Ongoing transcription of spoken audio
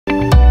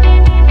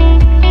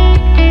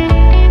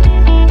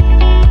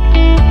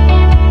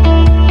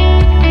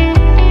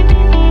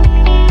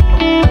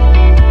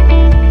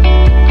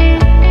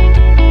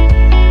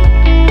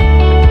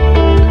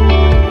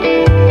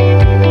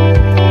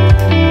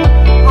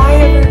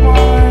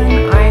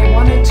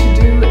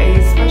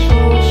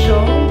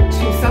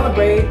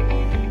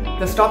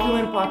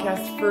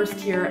first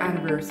year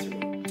anniversary.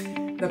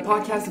 The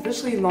podcast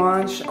officially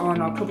launched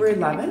on October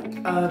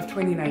 11th of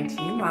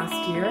 2019,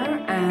 last year,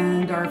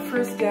 and our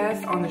first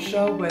guest on the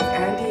show was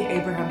Andy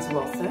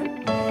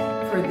Abrahams-Wilson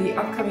for the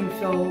upcoming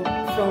film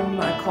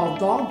called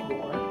Dog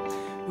War,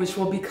 which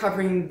will be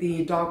covering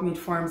the dog meat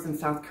farms in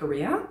South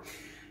Korea.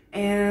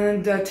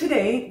 And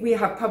today we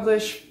have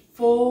published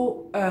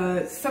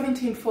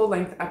 17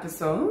 full-length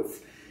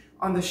episodes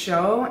on the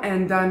show,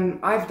 and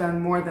I've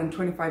done more than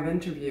 25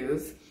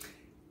 interviews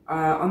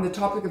on the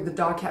topic of the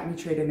dog-cat meat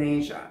trade in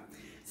Asia.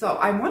 So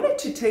I wanted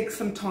to take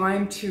some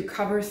time to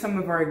cover some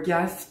of our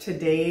guests to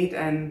date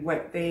and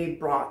what they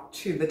brought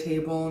to the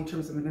table in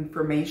terms of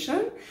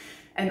information.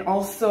 And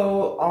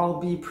also I'll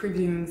be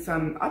previewing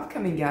some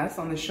upcoming guests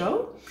on the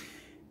show.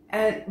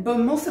 But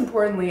most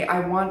importantly, I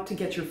want to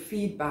get your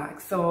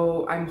feedback.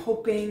 So I'm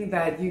hoping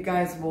that you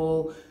guys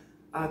will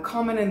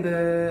comment in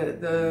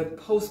the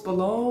post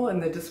below,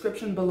 in the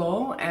description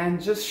below, and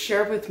just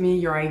share with me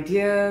your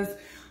ideas,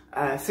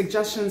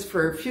 suggestions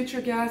for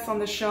future guests on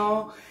the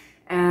show,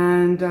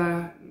 and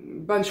a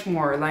bunch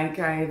more. Like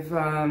I've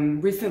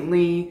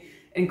recently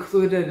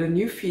included a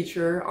new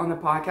feature on the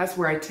podcast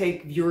where I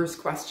take viewers'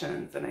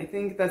 questions. And I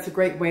think that's a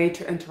great way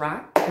to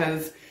interact,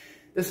 because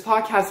this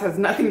podcast has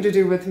nothing to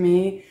do with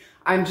me.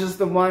 I'm just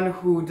the one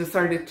who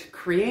decided to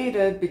create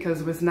it because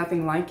there was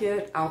nothing like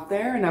it out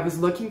there and I was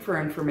looking for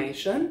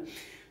information.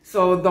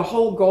 So the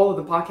whole goal of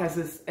the podcast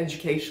is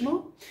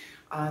educational.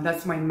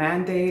 That's my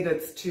mandate.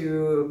 It's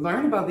to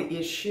learn about the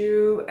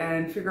issue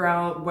and figure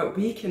out what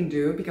we can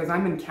do, because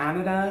I'm in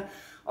Canada.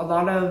 A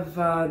lot of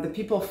the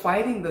people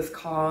fighting this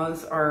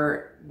cause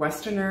are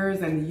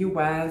Westerners in the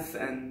US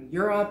and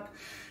Europe.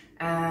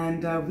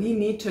 And we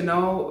need to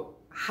know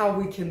how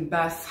we can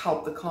best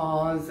help the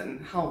cause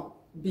and help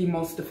be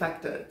most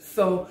effective.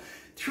 So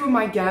through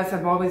my guests,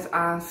 I've always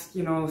asked,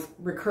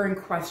 recurring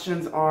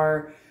questions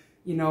are,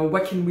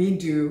 what can we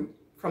do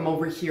from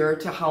over here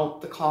to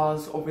help the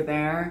cause over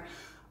there?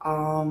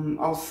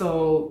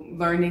 Also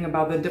learning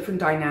about the different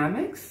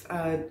dynamics,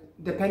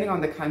 depending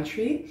on the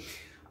country.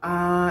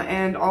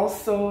 And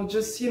also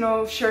just,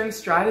 sharing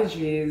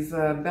strategies,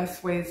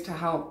 best ways to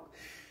help.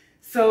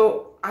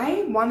 So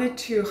I wanted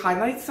to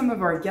highlight some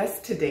of our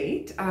guests to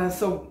date.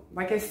 So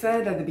like I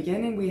said at the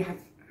beginning, we have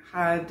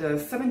had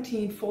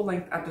 17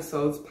 full-length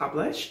episodes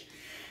published.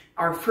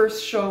 Our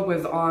first show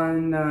was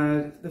on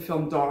the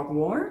film Dog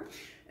War.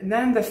 And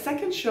then the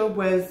second show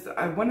was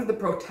one of the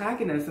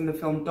protagonists in the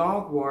film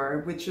Dog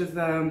War, which is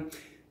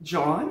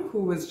John, who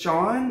was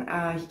John.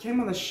 He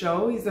came on the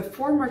show. He's a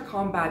former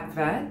combat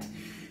vet.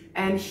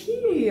 And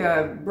he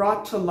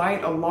brought to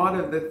light a lot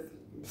of the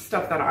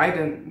stuff that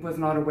I was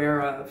not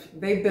aware of.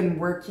 They've been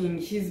working,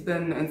 he's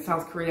been in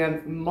South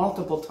Korea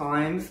multiple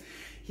times.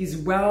 He's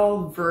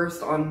well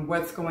versed on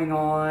what's going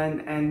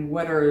on and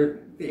what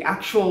are the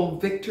actual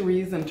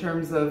victories in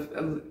terms of,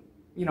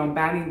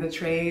 banning the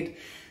trade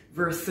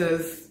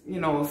versus,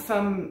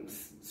 some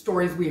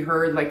stories we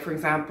heard, like for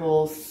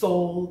example,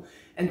 Seoul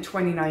in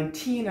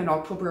 2019, in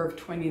October of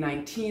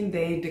 2019,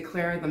 they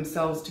declared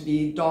themselves to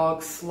be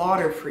dog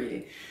slaughter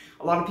free.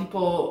 A lot of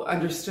people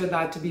understood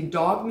that to be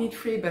dog meat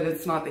free, but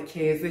it's not the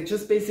case. They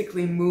just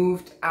basically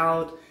moved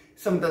out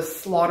some of the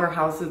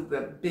slaughterhouses,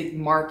 the big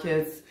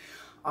markets,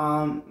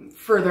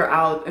 further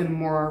out in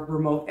more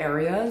remote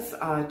areas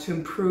to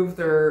improve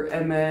their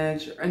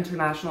image,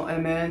 international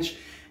image,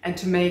 and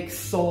to make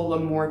Seoul a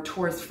more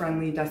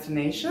tourist-friendly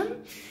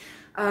destination.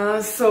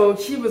 So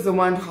he was the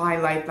one to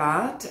highlight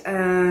that,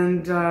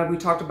 and we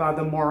talked about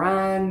the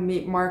Moran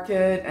meat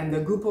market and the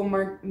Gupo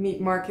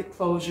meat market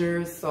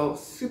closures, so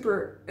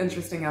super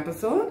interesting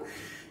episode.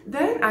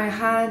 Then I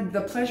had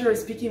the pleasure of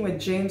speaking with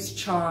James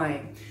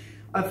Chai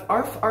of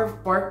our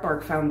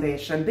Bark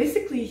Foundation.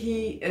 Basically,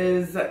 he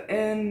is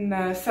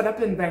set up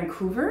in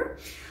Vancouver.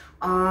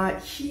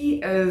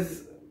 He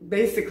is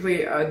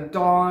basically a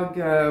dog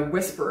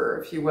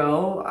whisperer, if you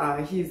will.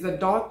 He's a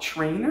dog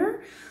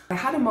trainer. I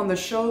had him on the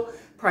show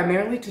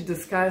primarily to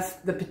discuss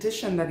the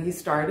petition that he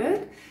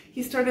started.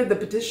 He started the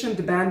petition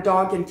to ban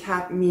dog and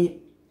cat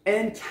meat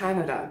in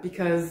Canada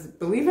because,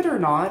 believe it or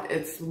not,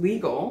 it's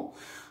legal.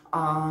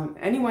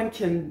 Anyone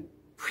can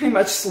pretty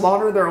much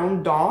slaughter their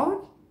own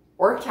dog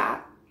or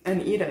cat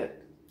and eat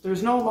it.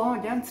 There's no law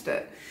against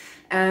it.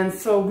 And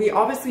so we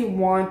obviously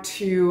want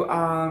to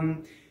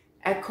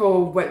echo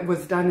what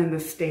was done in the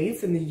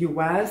States, in the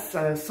US.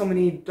 So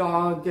many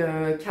dog,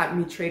 cat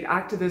meat trade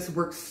activists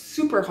work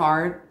super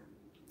hard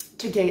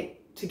to get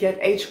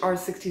HR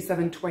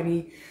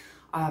 6720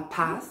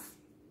 passed.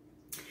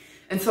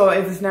 And so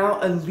it is now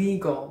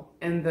illegal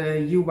in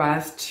the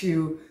US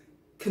to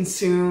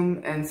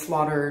consume and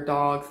slaughter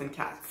dogs and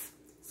cats.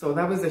 So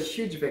that was a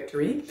huge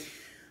victory.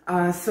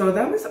 So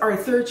that was our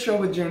third show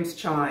with James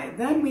Chai.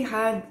 Then we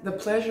had the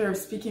pleasure of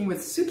speaking with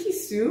Suki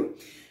Su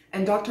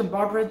and Dr.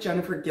 Barbara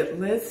Jennifer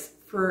Gitlis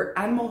for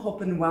Animal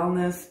Hope and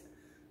Wellness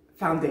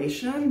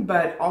Foundation,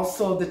 but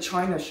also the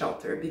China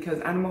Shelter, because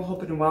Animal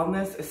Hope and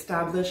Wellness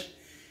established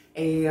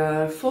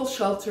a full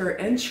shelter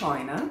in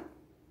China,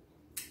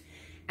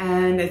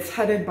 and it's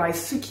headed by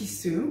Suki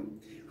Su,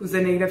 who's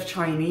a native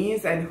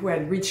Chinese and who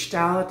had reached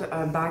out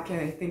back in,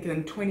 I think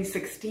in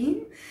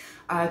 2016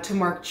 to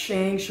Mark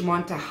Chang. She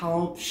wanted to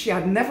help. She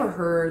had never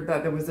heard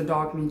that there was a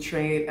dog meat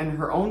trade in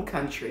her own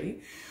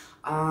country.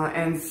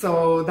 And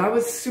so that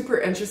was super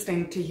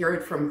interesting to hear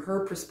it from her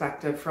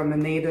perspective, from a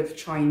native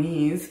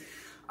Chinese.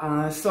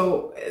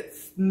 So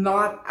it's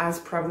not as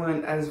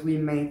prevalent as we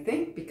may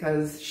think,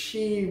 because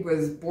she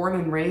was born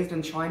and raised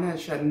in China and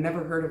she had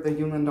never heard of the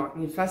Yulin Dog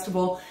Meat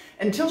Festival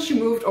until she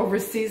moved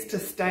overseas to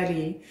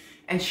study,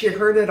 and she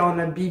heard it on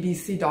a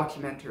BBC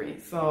documentary.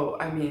 So,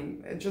 I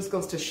mean, it just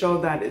goes to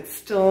show that it's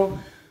still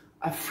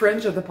a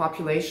fringe of the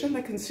population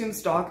that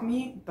consumes dog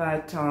meat,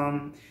 but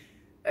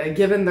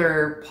given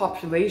their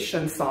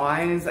population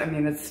size, I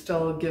mean, it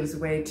still gives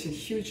way to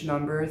huge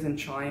numbers in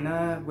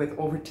China, with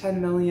over 10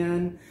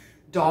 million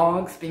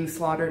dogs being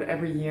slaughtered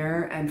every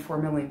year and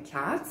 4 million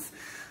cats.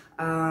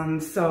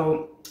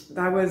 So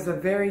that was a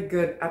very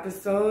good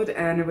episode,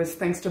 and it was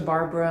thanks to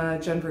Barbara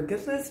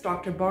Jenver-Gitlis,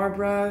 Dr.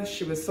 Barbara.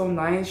 She was so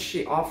nice.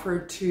 She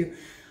offered to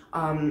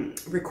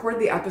record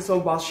the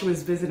episode while she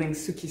was visiting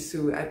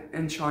Sukisu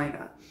in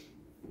China.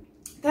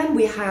 Then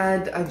we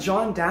had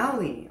John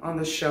Daly on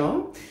the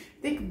show.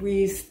 I think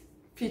we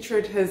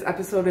featured his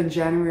episode in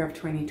January of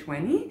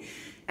 2020,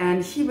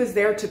 and he was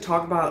there to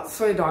talk about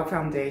Soy Dog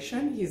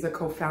Foundation. He's a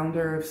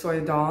co-founder of Soy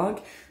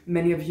Dog.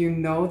 Many of you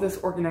know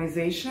this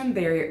organization.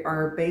 They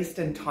are based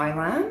in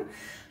Thailand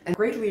and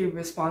greatly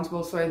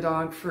responsible, Soy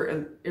Dog,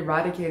 for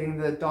eradicating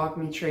the dog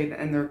meat trade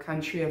in their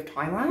country of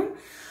Thailand.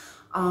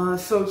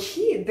 So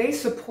they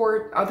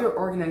support other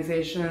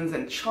organizations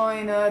in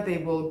China. They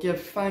will give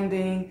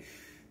funding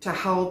to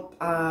help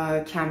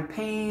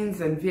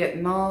campaigns in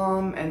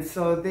Vietnam, and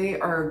so they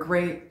are a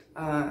great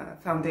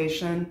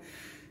foundation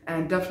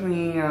and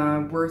definitely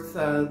worth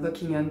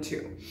looking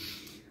into.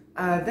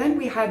 Then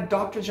we had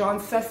Dr. John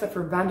Sessa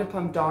for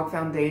Vanderpump Dog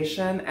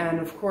Foundation, and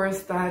of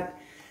course that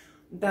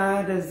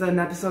is an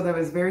episode that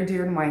was very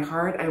dear to my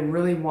heart. I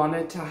really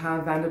wanted to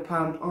have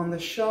Vanderpump on the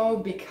show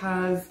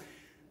because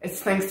it's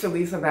thanks to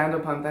Lisa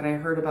Vanderpump that I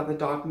heard about the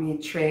dog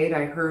meat trade.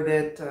 I heard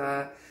it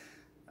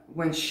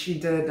when she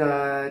did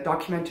a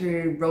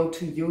documentary, Road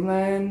to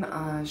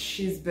Yulin.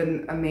 She's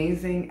been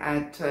amazing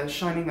at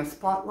shining a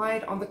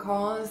spotlight on the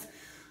cause.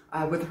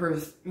 With her,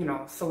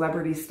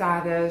 celebrity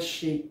status,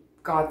 she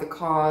got the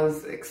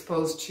cause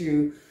exposed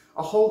to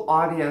a whole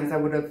audience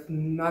that would have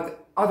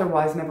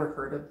otherwise never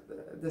heard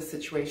of this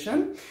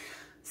situation.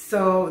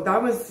 So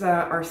that was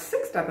our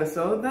 6th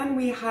episode. Then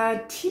we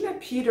had Tina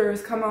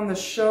Peters come on the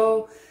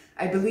show,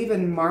 I believe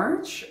in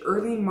March,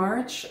 early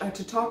March,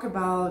 to talk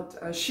about,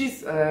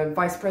 she's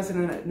vice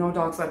president at No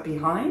Dogs Left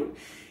Behind,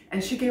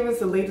 and she gave us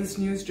the latest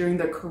news during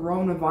the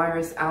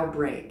coronavirus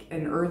outbreak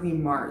in early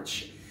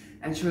March.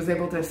 And she was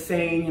able to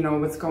say,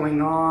 what's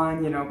going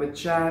on, with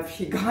Jeff.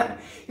 He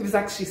was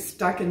actually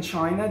stuck in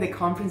China. They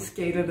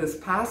confiscated his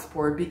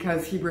passport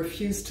because he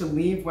refused to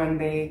leave when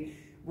they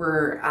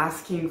were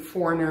asking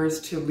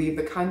foreigners to leave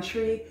the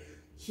country.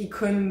 He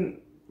couldn't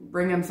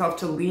bring himself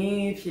to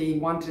leave. He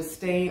wanted to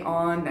stay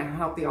on and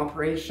help the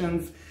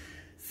operations.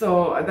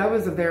 So that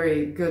was a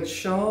very good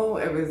show.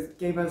 It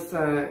gave us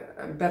a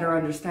better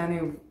understanding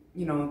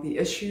of, the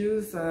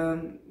issues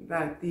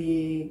that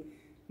the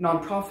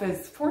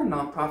foreign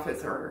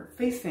nonprofits are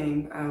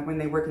facing when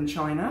they work in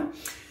China.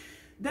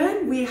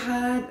 Then we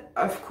had,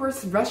 of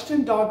course,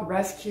 Rushton Dog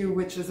Rescue,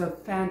 which is a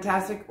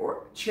fantastic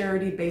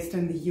charity based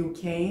in the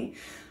UK.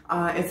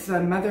 It's a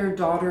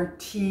mother-daughter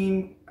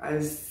team,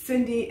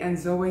 Cindy and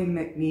Zoe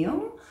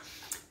McNeil.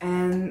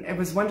 And it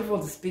was wonderful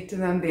to speak to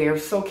them. They are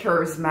so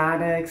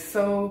charismatic,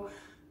 so,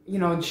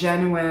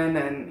 genuine,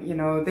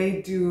 and,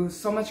 they do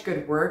so much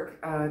good work.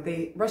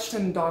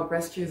 Rushton Dog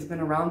Rescue has been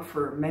around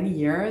for many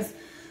years.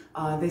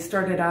 They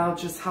started out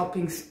just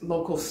helping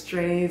local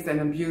strays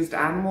and abused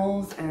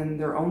animals in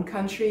their own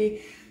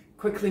country,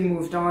 quickly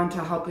moved on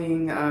to helping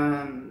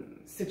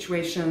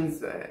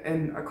situations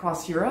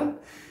across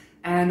Europe.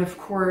 And of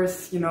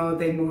course,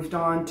 they moved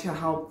on to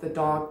help the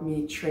dog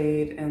meat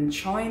trade in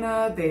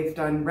China. They've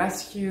done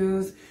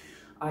rescues.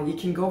 You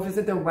can go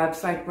visit their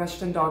website,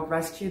 Rushton Dog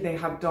Rescue. They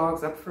have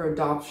dogs up for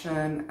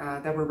adoption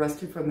that were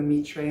rescued from the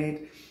meat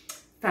trade.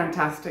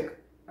 Fantastic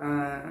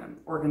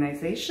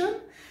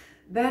organization.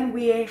 Then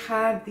we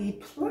had the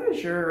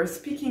pleasure of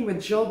speaking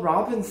with Jill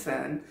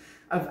Robinson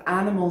of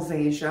Animals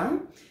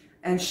Asia,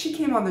 and she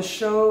came on the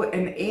show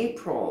in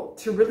April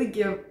to really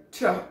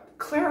to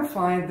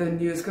clarify the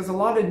news, because a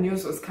lot of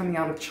news was coming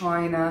out of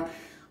China.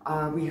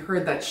 We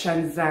heard that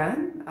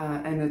Shenzhen,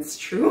 and it's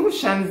true,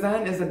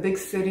 Shenzhen is a big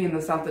city in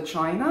the south of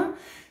China.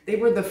 They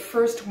were the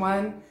first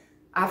one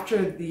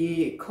after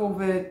the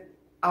COVID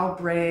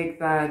outbreak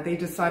that they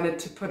decided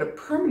to put a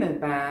permanent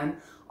ban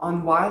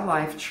on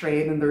wildlife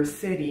trade in their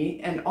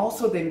city, and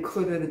also they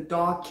included the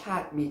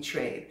dog-cat meat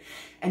trade.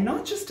 And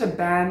not just a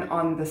ban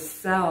on the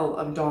sale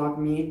of dog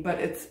meat, but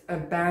it's a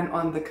ban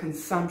on the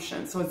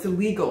consumption. So it's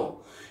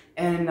illegal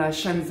in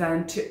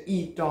Shenzhen to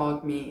eat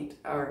dog meat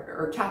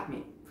or cat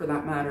meat for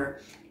that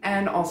matter,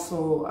 and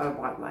also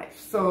wildlife.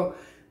 So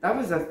that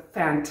was a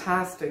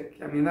fantastic,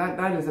 I mean,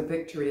 that is a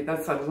victory.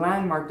 That's a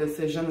landmark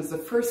decision. It's the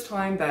first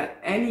time that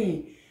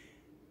any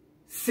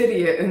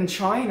city in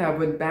China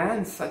would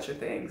ban such a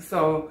thing.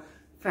 So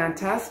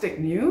fantastic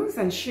news.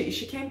 And she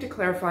came to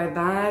clarify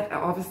that.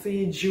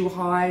 Obviously,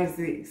 Zhuhai is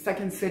the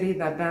second city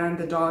that banned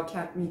the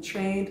dog-cat meat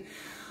trade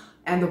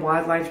and the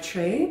wildlife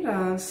trade.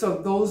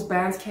 So those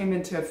bans came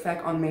into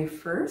effect on May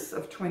 1st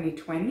of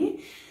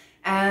 2020.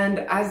 And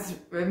as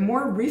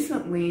more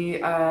recently,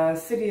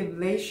 city of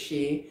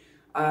Leishi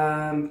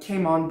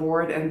came on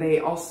board, and they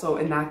also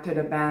enacted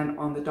a ban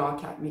on the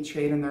dog-cat meat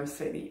trade in their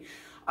city.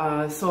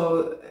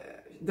 So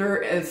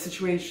they're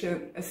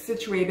situated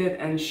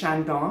in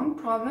Shandong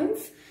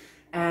province,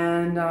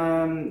 and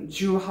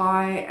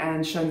Zhuhai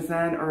and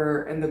Shenzhen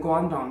are in the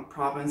Guangdong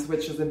province,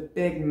 which is a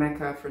big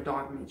mecca for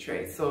dog meat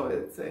trade. So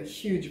it's a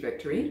huge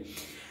victory.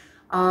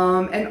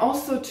 And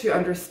also to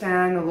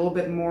understand a little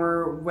bit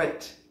more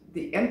what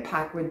the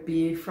impact would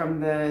be from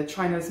the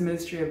China's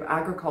Ministry of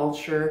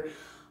Agriculture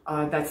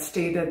that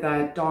stated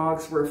that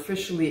dogs were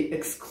officially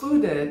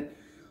excluded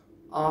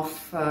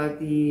off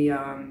the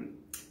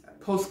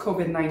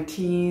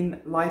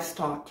post-COVID-19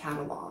 livestock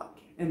catalog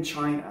in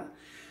China.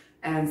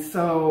 And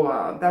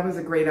so that was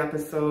a great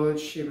episode.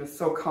 She was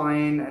so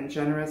kind and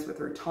generous with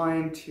her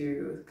time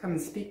to come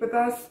and speak with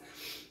us.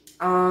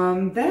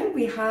 Then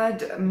we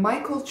had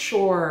Michael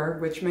Chor,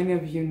 which many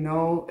of you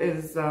know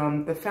is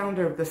the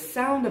founder of The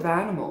Sound of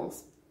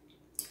Animals.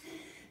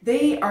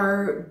 They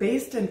are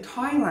based in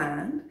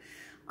Thailand,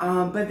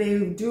 but they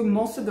do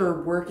most of their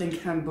work in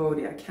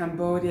Cambodia.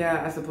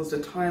 Cambodia, as opposed to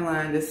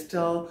Thailand, is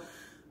still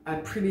a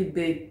pretty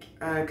big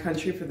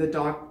country for the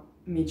dog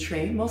meat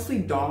trade, mostly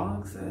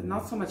dogs,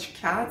 not so much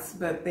cats,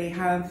 but they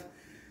have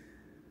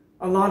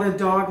a lot of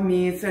dog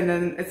meats. And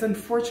then it's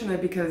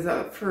unfortunate because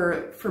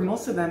for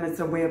most of them, it's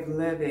a way of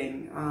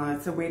living.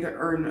 It's a way to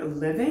earn a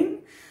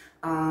living.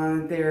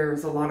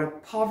 There's a lot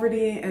of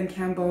poverty in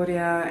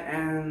Cambodia,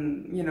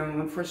 and, you know,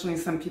 unfortunately,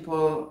 some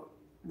people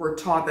were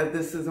taught that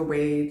this is a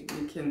way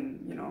you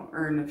can, you know,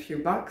 earn a few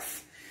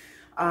bucks.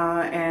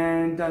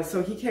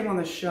 So he came on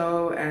the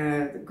show,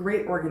 a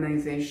great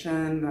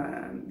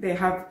organization. They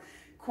have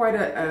quite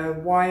a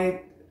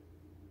wide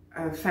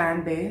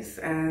fan base,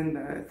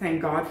 and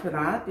thank God for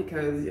that,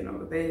 because, you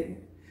know,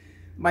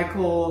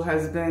 Michael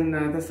has been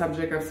the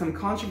subject of some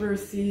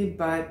controversy,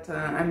 but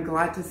I'm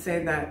glad to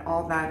say that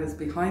all that is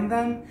behind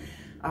them.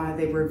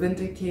 They were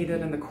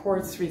vindicated in the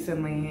courts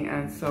recently,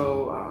 and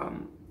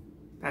so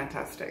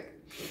fantastic.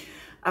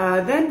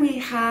 Then we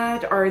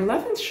had our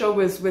 11th show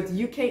was with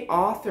UK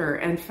author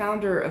and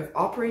founder of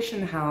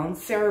Operation Hound,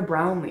 Sarah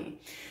Brownlee.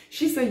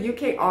 She's a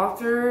UK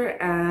author,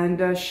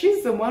 and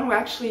she's the one who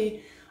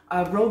actually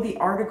wrote the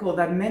article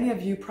that many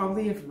of you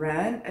probably have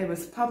read. It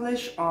was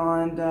published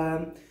on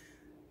the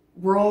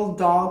World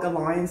Dog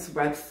Alliance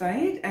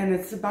website, and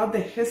it's about the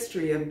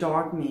history of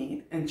dog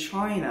meat in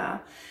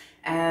China.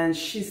 And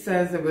she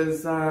says it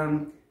was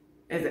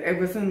it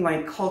wasn't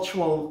like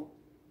cultural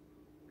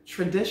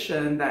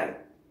tradition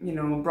that, you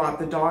know, brought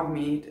the dog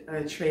meat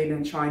trade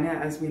in China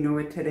as we know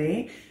it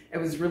today. It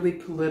was really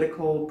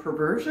political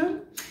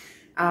perversion.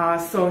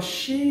 So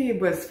she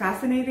was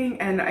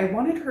fascinating, and I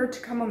wanted her to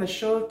come on the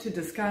show to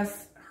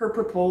discuss her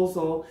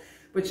proposal,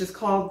 which is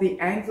called the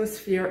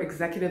Anglosphere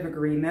Executive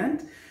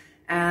Agreement.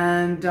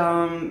 And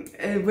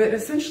it would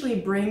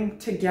essentially bring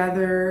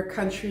together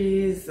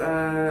countries,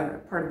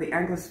 part of the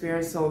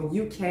Anglosphere, so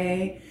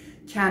UK,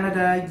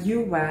 Canada,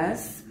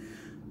 US,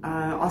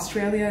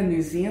 Australia,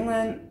 New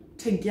Zealand,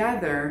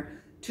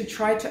 together to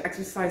try to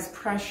exercise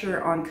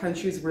pressure on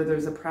countries where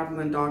there's a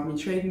prevalent dog meat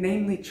trade,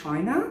 namely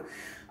China,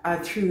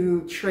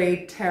 through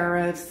trade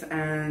tariffs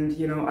and,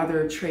 you know,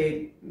 other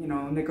trade, you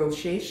know,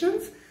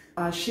 negotiations.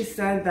 She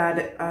said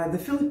that the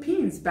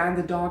Philippines banned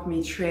the dog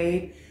meat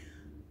trade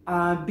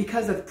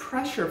because of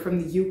pressure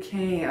from the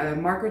UK.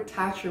 Margaret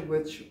Thatcher,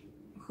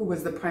 who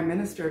was the Prime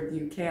Minister of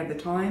the UK at the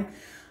time,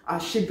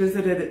 she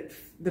visited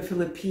the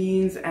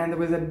Philippines, and there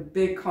was a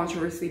big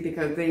controversy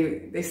because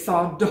they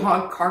saw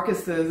dog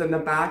carcasses in the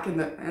back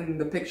in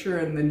the picture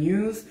in the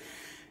news.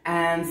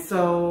 And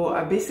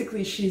so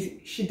basically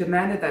she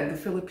demanded that the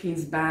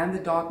Philippines ban the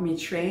dog meat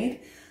trade,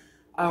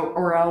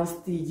 or else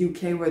the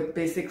UK would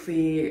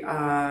basically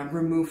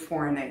remove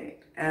foreign aid.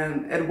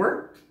 And it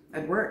worked.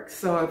 It worked.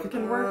 So if it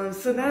can work.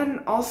 So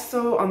then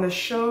also on the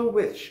show,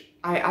 which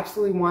I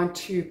absolutely want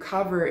to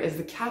cover, is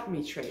the cat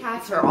meat trade.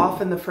 Cats are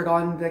often the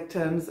forgotten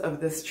victims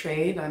of this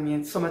trade. I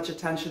mean, so much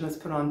attention is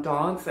put on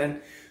dogs,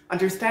 and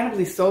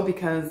understandably so,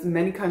 because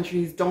many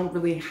countries don't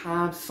really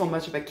have so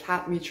much of a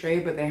cat meat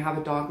trade, but they have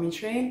a dog meat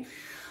trade.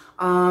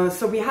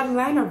 So we had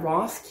Lana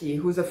Roski,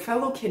 who's a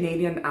fellow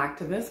Canadian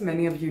activist.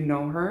 Many of you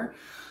know her.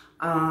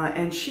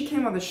 And she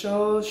came on the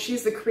show.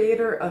 She's the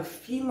creator of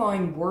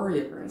Feline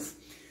Warriors,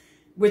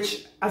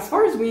 which, as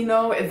far as we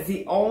know, is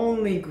the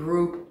only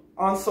group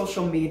on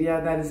social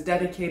media that is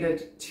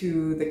dedicated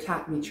to the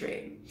cat meat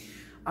trade.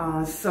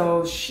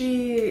 So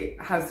she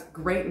has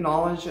great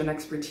knowledge and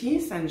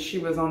expertise, and she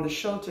was on the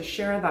show to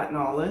share that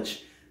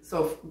knowledge.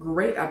 So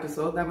great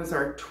episode. That was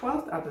our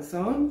 12th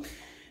episode.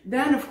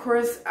 Then, of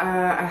course,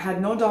 I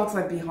had No Dogs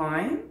Left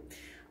Behind.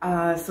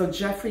 So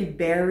Jeffrey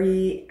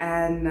Berry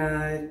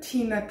and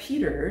Tina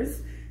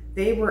Peters,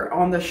 they were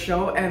on the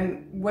show.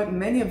 And what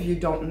many of you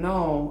don't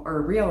know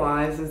or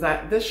realize is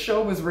that this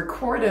show was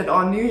recorded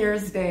on New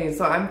Year's Day.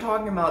 So I'm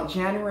talking about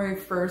January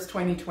 1st,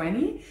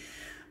 2020.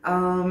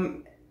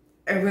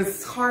 It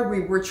was hard.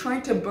 We were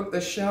trying to book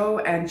the show,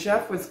 and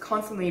Jeff was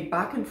constantly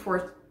back and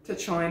forth to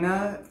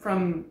China,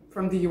 from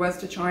the US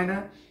to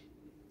China.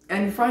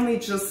 And he finally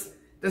just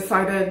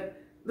decided,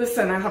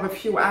 listen, I have a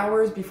few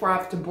hours before I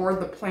have to board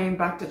the plane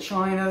back to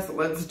China, so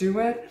let's do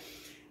it.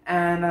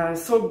 And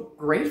so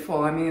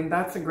grateful. I mean,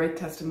 that's a great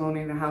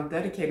testimony to how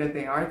dedicated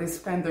they are. They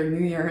spend their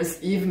New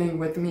Year's evening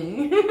with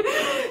me,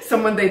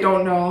 someone they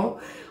don't know.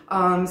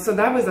 So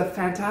that was a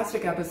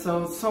fantastic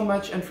episode. So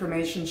much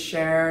information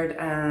shared,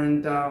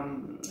 and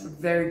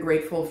very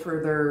grateful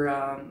for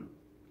their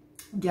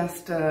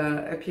guest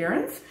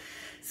appearance.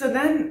 So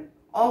then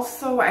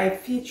also I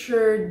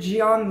featured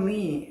Jian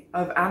Li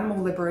of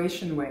Animal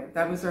Liberation Wave.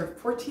 That was our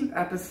 14th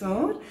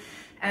episode.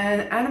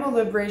 And Animal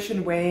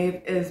Liberation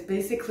Wave is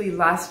basically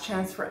Last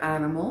Chance for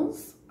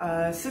Animals,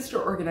 a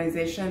sister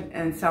organization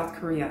in South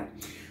Korea.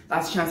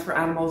 Last Chance for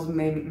Animals,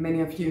 many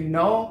of you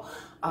know,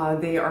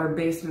 they are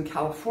based in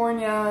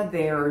California.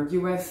 They are a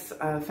US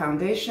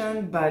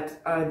foundation,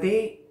 but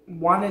they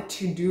wanted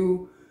to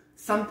do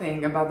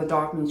something about the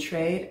dog meat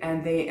trade,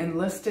 and they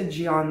enlisted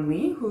Jian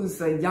Li, who's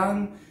a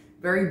young,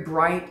 very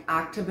bright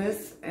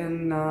activist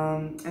in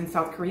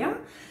South Korea.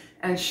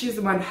 And she's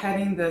the one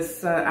heading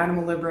this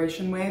Animal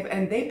Liberation Wave,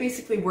 and they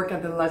basically work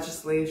at the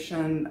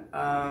legislation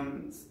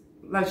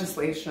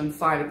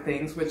side of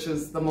things, which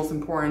is the most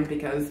important,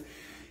 because,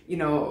 you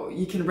know,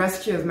 you can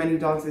rescue as many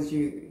dogs as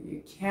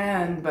you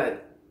can,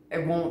 but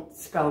it won't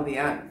spell the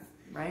end,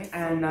 right?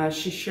 And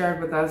she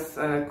shared with us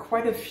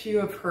quite a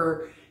few of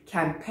her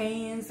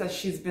campaigns that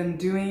she's been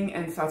doing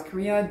in South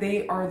Korea.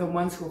 They are the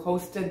ones who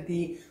hosted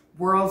the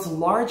world's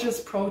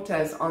largest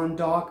protest on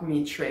dog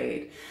meat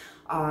trade.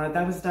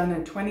 That was done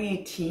in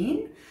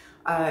 2018.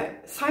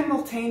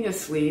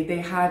 Simultaneously, they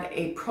had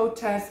a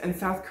protest in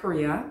South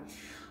Korea.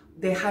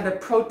 They had a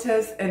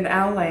protest in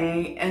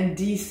LA and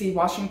DC,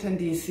 Washington,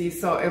 DC.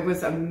 So it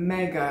was a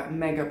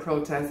mega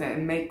protest, and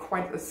it made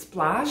quite a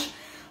splash.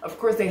 Of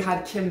course, they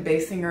had Kim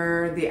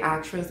Basinger, the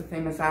actress, the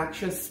famous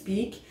actress,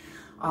 speak.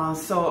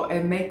 So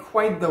it made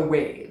quite the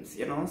waves,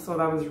 you know, so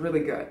that was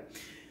really good.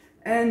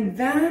 And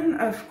then,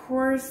 of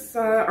course,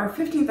 our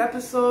 15th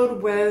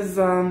episode was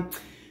a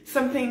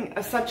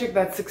subject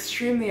that's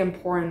extremely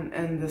important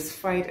in this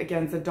fight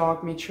against the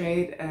dog meat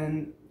trade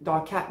and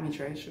dog-cat meat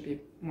trade, should be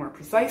more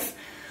precise,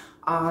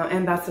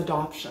 and that's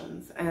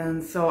adoptions.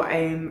 And so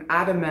I'm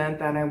adamant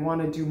that I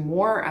want to do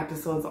more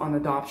episodes on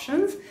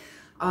adoptions,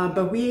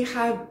 but we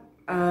had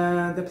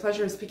the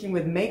pleasure of speaking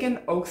with Megan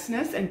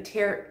Oaksness and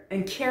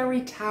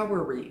Carrie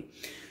Towery,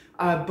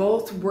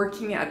 both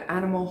working at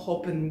Animal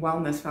Hope and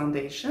Wellness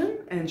Foundation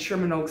in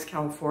Sherman Oaks,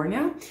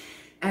 California.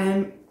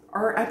 And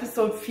our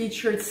episode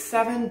featured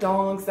 7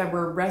 dogs that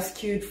were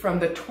rescued from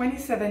the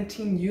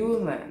 2017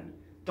 Yulin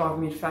Dog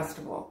Meat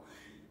Festival.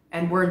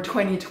 And we're in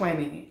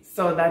 2020.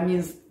 So that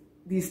means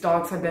these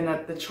dogs have been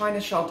at the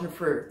China shelter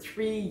for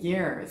 3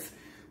 years,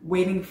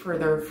 waiting for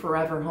their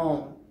forever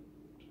home.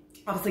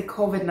 Obviously,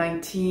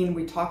 COVID-19,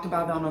 we talked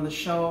about that on the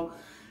show,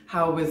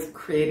 how it was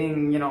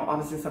creating, you know,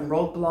 obviously some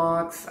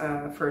roadblocks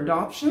for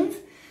adoptions.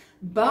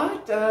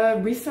 But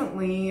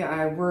recently,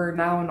 we're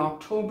now in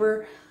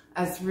October,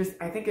 I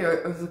think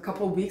it was a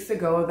couple of weeks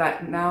ago,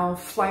 that now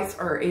flights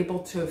are able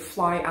to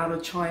fly out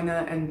of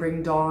China and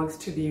bring dogs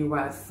to the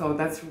US. So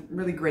that's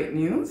really great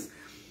news.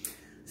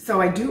 So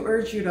I do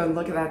urge you to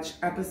look at that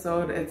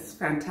episode. It's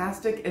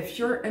fantastic. If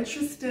you're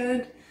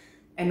interested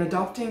in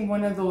adopting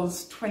one of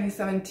those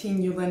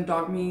 2017 Yulin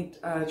dog meat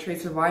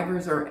trade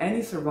survivors, or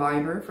any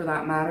survivor for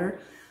that matter,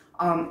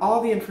 all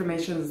the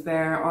information is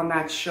there on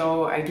that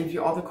show. I give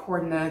you all the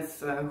coordinates,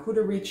 who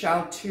to reach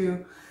out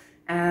to.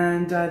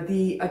 And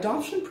the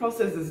adoption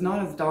process is not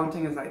as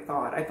daunting as I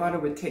thought. I thought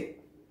it would take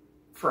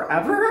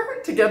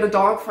forever to get a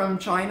dog from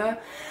China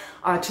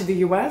to the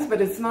US, but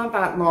it's not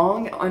that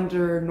long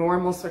under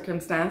normal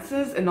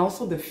circumstances. And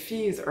also the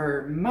fees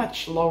are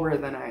much lower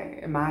than I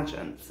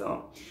imagined.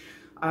 So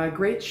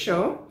great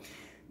show.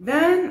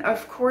 Then,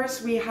 of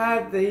course, we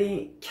had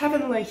the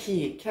Kevin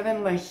Leahy.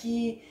 Kevin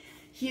Leahy,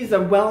 he's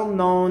a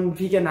well-known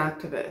vegan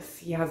activist.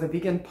 He has a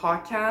vegan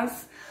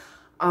podcast.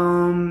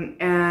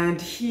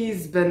 And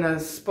he's been a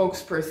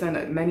spokesperson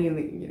at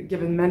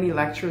given many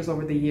lectures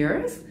over the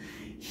years.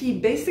 He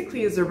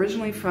basically is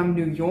originally from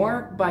New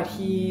York, but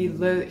he's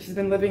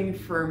been living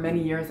for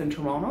many years in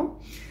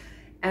Toronto.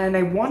 And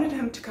I wanted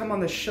him to come on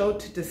the show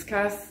to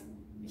discuss,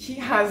 he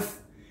has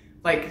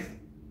like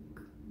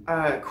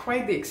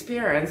quite the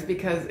experience,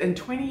 because in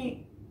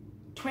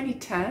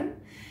 2010,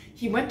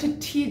 he went to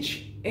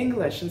teach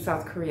English in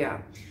South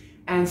Korea.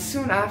 And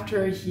soon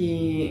after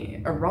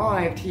he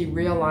arrived, he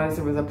realized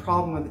there was a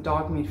problem with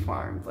dog meat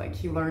farms. Like,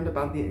 he learned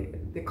about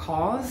the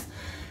cause,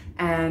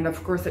 and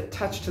of course it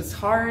touched his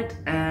heart,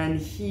 and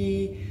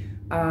he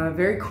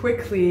very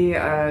quickly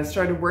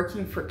started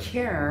working for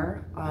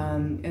CARE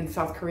in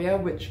South Korea,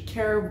 which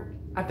CARE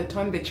at the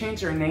time, they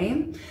changed their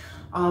name,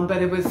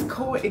 but it was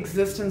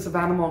Coexistence of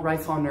Animal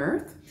Rights on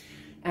Earth.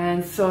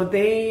 And so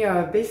they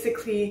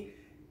basically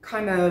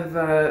kind of,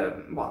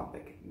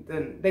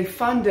 they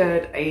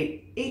funded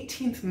a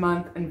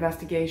 18-month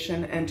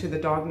investigation into the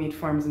dog meat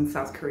farms in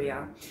South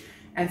Korea.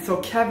 And so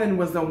Kevin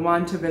was the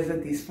one to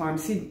visit these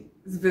farms. He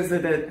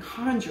visited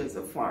hundreds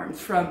of farms,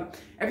 from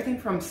everything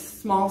from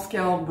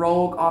small-scale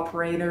rogue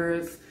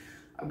operators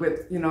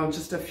with, you know,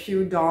 just a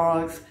few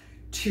dogs,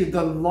 to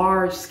the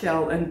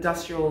large-scale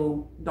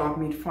industrial dog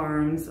meat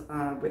farms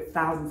with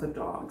thousands of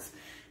dogs.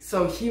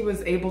 So he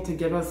was able to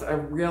give us a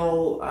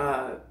real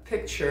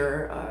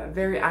picture, a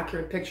very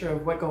accurate picture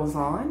of what goes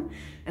on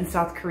in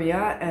South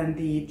Korea and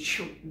the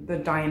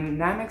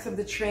dynamics of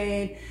the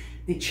trade,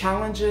 the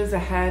challenges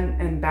ahead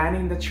in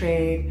banning the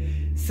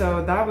trade.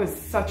 So that was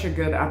such a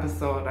good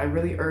episode. I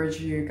really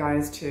urge you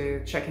guys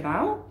to check it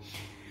out.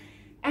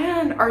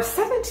 And our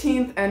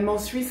 17th and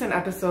most recent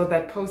episode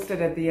that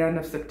posted at the end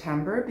of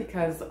September,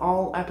 because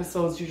all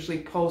episodes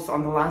usually post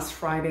on the last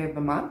Friday of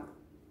the month,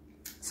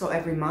 so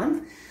every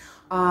month,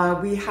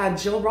 we had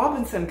Jill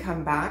Robinson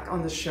come back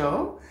on the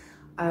show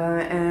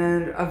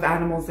and of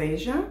Animals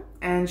Asia,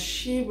 and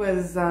she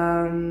was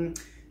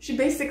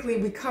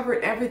we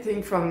covered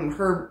everything from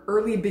her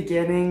early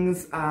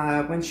beginnings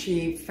when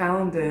she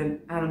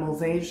founded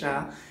Animals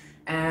Asia,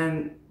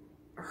 and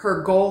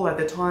her goal at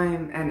the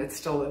time, and it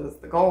still is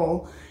the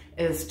goal,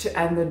 is to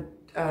end the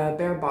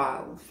bear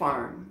bile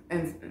farm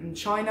in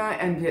China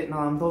and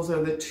Vietnam. Those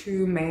are the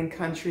two main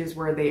countries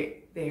where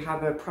they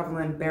have a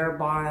prevalent bear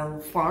bile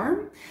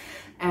farm,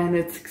 and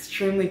it's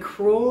extremely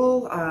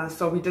cruel.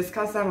 So we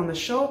discussed that on the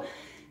show,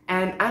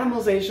 and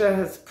Animals Asia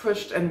has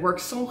pushed and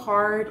worked so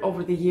hard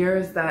over the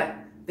years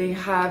that they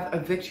have a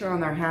victory on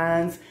their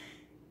hands.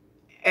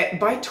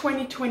 By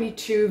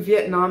 2022,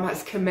 Vietnam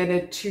has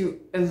committed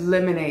to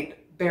eliminate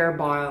bear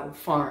bile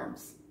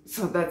farms.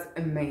 So that's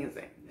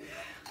amazing.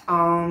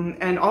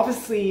 And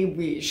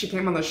obviously she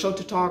came on the show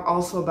to talk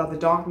also about the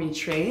dog meat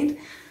trade.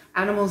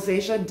 Animals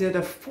Asia did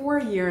a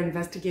 4-year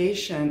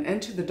investigation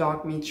into the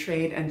dog meat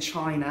trade in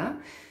China,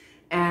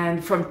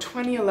 and from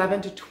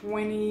 2011 to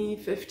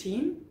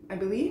 2015, I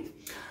believe.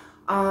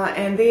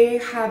 And they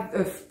have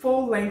a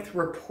full-length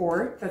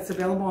report that's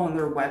available on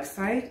their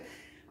website.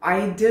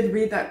 I did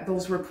read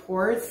those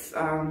reports,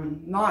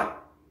 not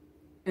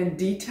in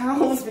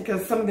details,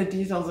 because some of the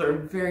details are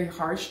very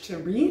harsh to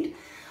read,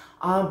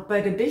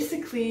 but it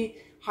basically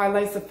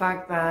highlights the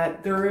fact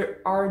that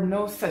there are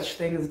no such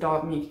thing as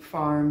dog meat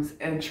farms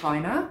in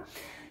China.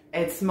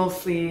 It's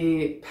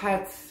mostly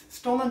pets,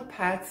 stolen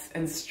pets,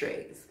 and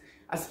strays.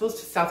 As opposed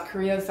to South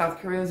Korea, South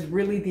Korea is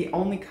really the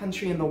only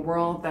country in the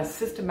world that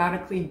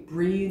systematically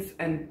breeds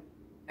and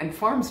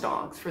farms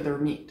dogs for their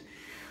meat.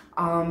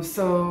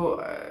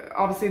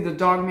 Obviously the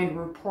dog meat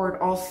report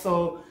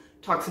also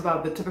talks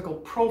about the typical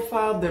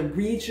profile, the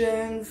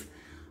regions,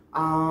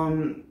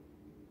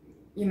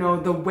 you know,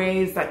 the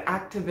ways that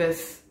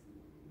activists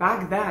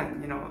back then,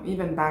 you know,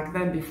 even back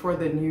then before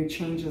the new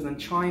changes in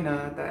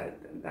China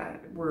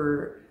that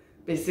were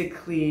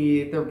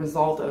basically the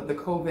result of the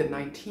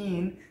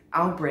COVID-19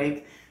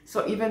 outbreak.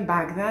 So even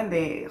back then,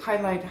 they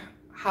highlight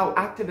how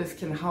activists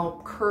can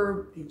help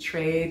curb the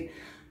trade,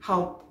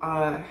 help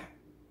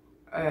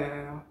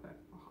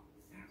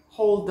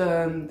hold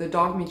the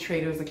dog meat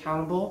traders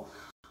accountable.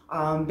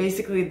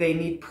 Basically, they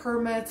need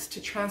permits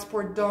to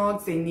transport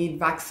dogs, they need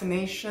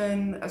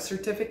vaccination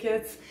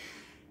certificates,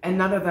 and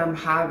none of them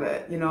have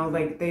it. You know,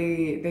 like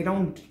they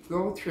don't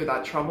go through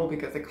that trouble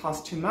because it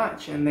costs too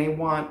much, and they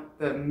want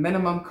the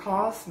minimum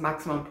cost,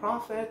 maximum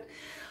profit.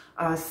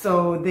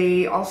 So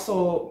they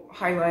also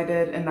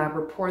highlighted in that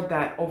report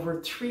that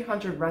over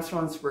 300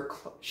 restaurants were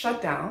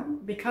shut down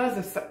because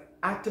of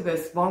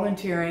activists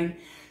volunteering,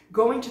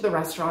 going to the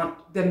restaurant,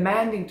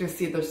 demanding to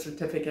see their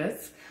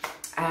certificates.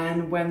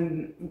 And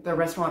when the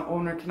restaurant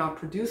owner cannot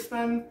produce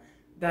them,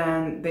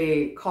 then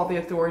they call the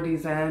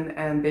authorities in,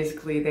 and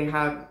basically they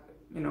have,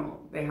 you know,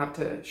 they have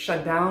to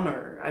shut down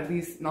or at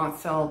least not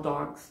sell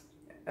dogs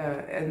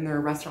in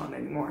their restaurant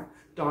anymore,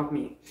 dog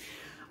meat.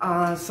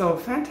 So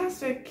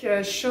fantastic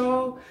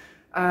show,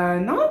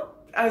 not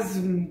as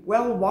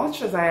well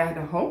watched as I had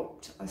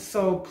hoped.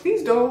 So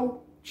please do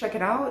check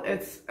it out.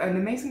 It's an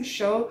amazing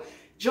show.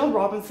 Jill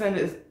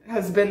Robinson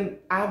has been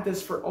at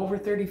this for over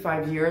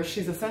 35 years.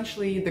 She's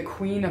essentially the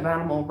queen of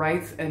animal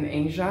rights in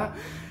Asia.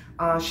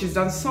 She's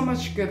done so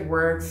much good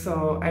work,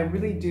 so I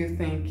really do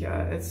think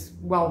it's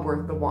well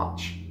worth the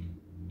watch.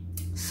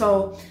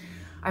 So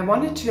I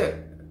wanted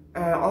to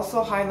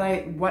also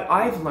highlight what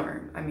I've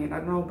learned. I mean, I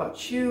don't know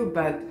about you,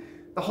 but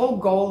the whole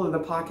goal of the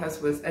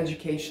podcast was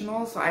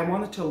educational. So I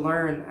wanted to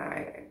learn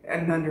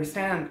and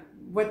understand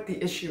what the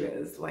issue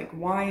is. Like,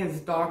 why is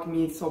dog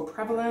meat so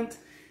prevalent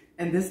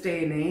in this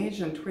day and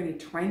age in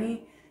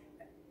 2020?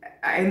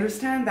 I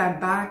understand that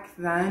back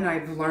then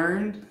I've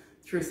learned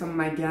through some of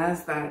my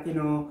guests that,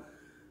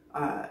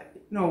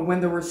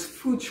 when there was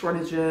food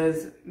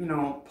shortages,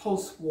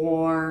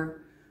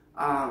 post-war,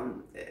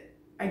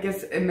 I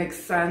guess it makes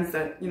sense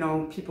that, you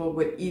know, people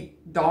would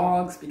eat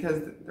dogs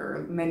because there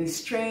are many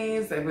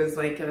strains. It was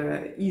like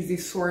an easy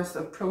source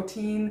of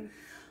protein.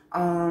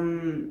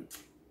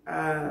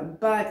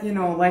 But, you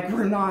know, like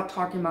we're not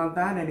talking about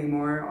that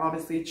anymore.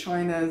 Obviously,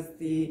 China is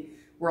the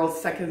world's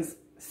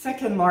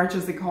second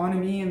largest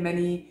economy, and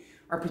many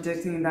are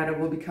predicting that it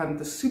will become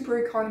the super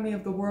economy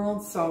of the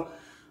world. So,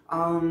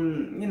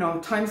 you know,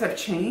 times have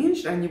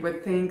changed, and you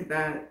would think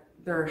that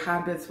their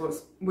habits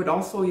would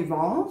also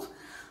evolve.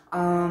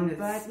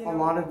 But you know, a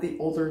lot of the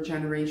older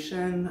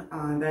generation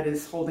that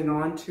is holding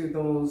on to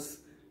those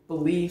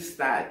beliefs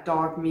that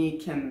dog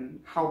meat can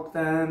help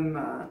them.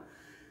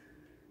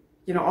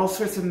 You know, all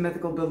sorts of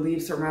mythical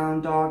beliefs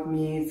around dog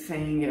meat,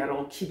 saying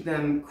it'll keep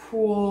them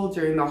cool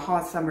during the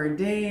hot summer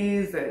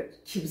days,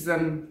 it keeps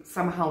them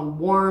somehow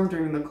warm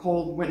during the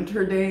cold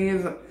winter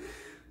days.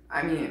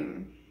 I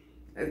mean,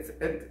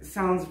 it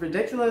sounds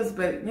ridiculous,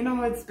 but you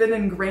know, it's been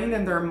ingrained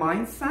in their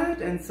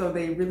mindset, and so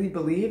they really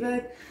believe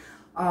it.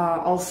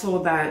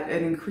 Also that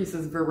it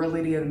increases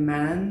virility in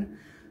men.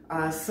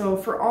 So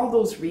for all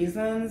those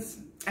reasons,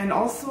 and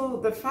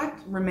also the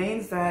fact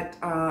remains that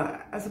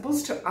as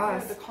opposed to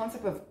us, the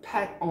concept of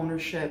pet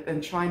ownership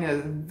in China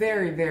is a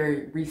very,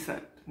 very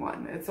recent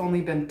one. It's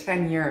only been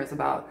 10 years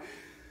about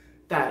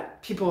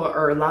that people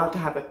are allowed to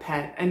have a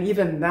pet. And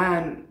even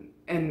then,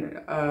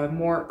 in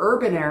more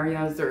urban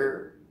areas, there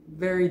are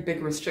very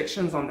big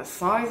restrictions on the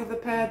size of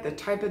the pet, the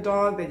type of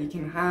dog that you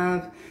can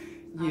have.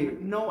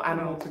 No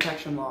animal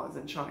protection laws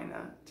in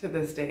China to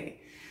this day.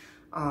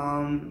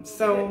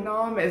 So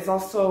Vietnam is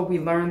also, we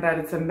learned that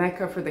it's a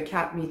mecca for the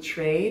cat meat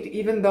trade,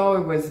 even though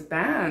it was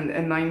banned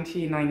in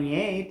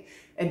 1998,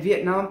 and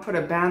Vietnam put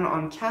a ban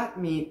on cat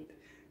meat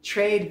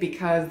trade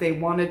because they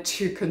wanted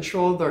to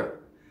control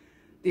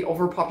the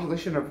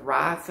overpopulation of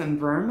rats and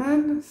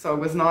vermin. So it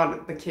was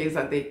not the case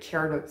that they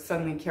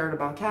suddenly cared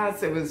about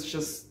cats. It was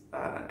just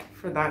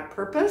for that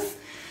purpose.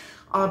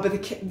 But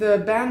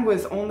the ban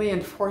was only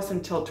enforced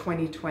until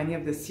 2020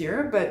 of this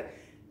year, but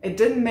it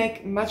didn't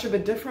make much of a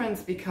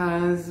difference,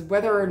 because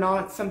whether or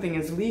not something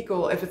is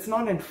legal, if it's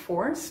not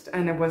enforced,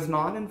 and it was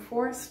not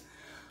enforced,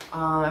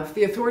 if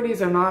the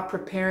authorities are not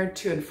prepared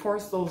to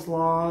enforce those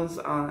laws,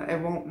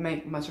 it won't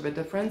make much of a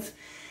difference.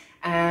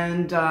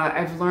 And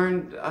I've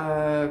learned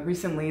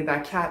recently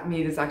that cat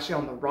meat is actually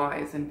on the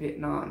rise in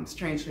Vietnam,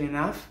 strangely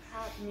enough.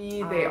 Cat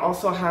meat, they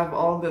also have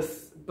all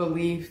this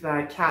belief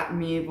that cat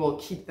meat will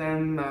keep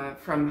them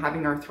from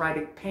having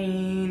arthritic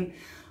pain,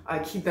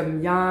 keep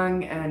them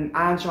young and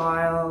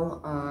agile.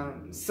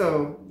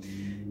 So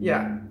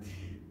yeah.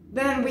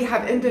 Then we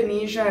have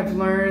Indonesia. I've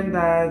learned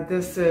that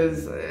this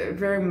is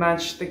very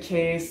much the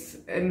case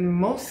in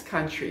most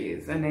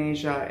countries in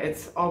Asia.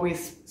 It's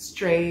always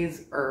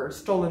strays or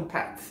stolen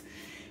pets.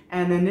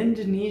 And in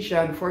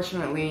Indonesia,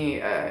 unfortunately,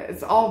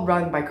 it's all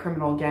run by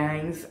criminal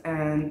gangs,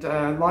 and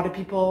a lot of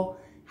people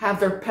have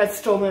their pets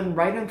stolen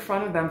right in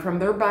front of them from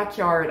their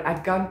backyard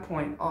at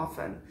gunpoint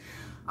often.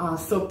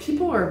 So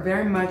people are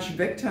very much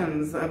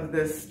victims of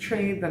this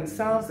trade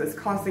themselves. It's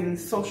causing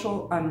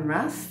social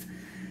unrest.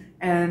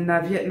 And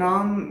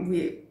Vietnam,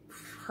 we've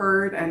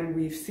heard and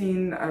we've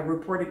seen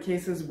reported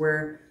cases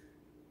where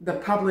the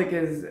public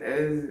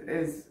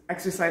is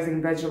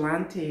exercising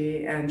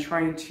vigilante and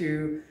trying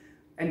to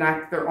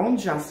enact their own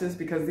justice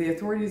because the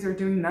authorities are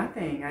doing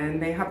nothing,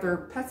 and they have their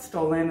pets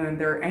stolen and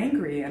they're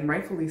angry, and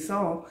rightfully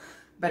so,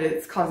 but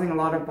it's causing a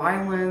lot of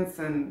violence,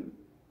 and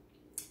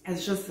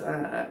it's just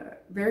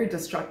very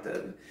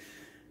destructive.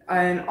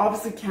 And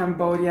obviously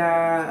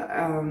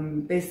Cambodia,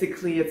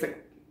 basically it's a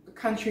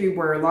country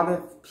where a lot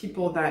of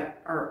people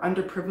that are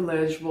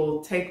underprivileged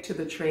will take to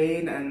the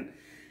trade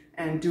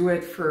and do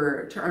it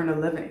to earn a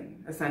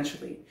living,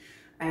 essentially.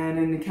 And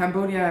in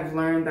Cambodia, I've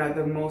learned that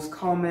the most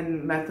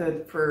common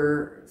method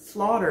for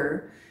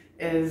slaughter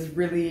is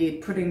really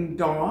putting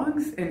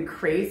dogs in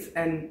crates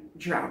and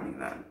drowning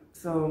them.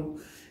 So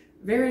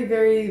very,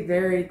 very,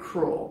 very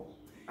cruel.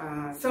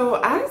 So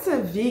as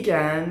a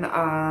vegan,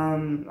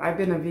 I've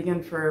been a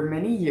vegan for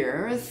many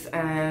years,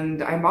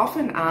 and I'm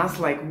often asked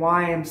like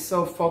why I'm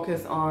so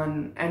focused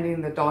on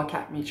ending the dog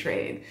cat meat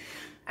trade.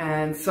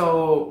 And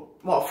so,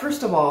 well,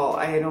 first of all,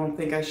 I don't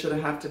think I should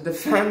have to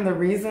defend the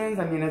reasons.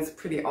 I mean, it's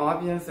pretty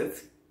obvious.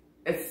 It's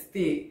at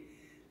the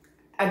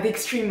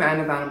extreme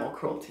end of animal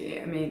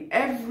cruelty. I mean,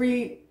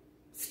 every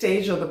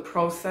stage of the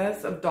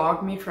process of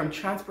dog meat, from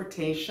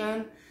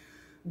transportation,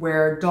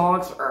 where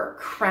dogs are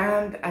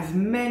crammed as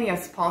many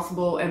as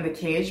possible in the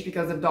cage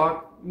because the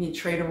dog meat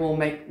trader will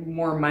make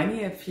more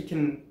money if he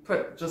can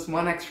put just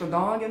one extra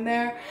dog in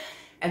there,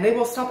 and they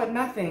will stop at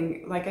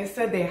nothing. Like I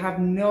said, they have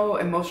no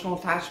emotional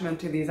attachment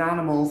to these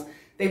animals.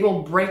 They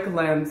will break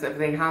limbs if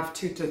they have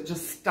to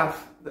just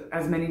stuff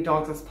as many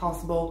dogs as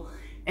possible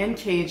in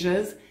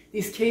cages.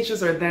 These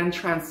cages are then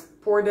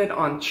transported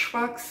on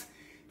trucks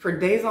for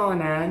days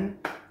on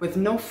end with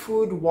no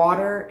food,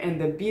 water, in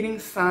the beating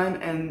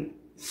sun and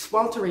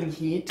sweltering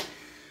heat.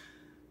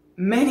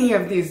 Many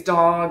of these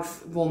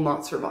dogs will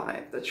not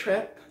survive the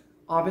trip.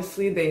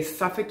 Obviously, they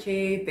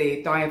suffocate,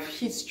 they die of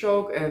heat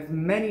stroke, of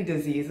many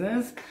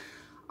diseases.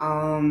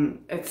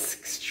 It's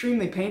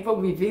extremely painful.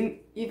 We've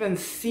even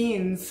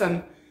seen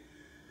some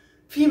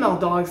female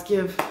dogs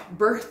give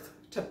birth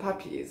to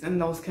puppies in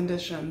those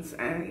conditions,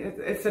 and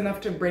it's enough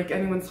to break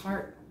anyone's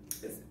heart.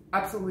 It's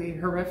absolutely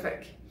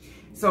horrific.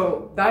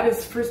 So that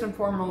is first and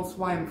foremost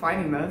why I'm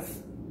fighting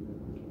this.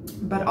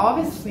 But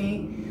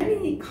obviously,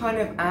 any kind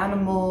of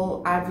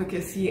animal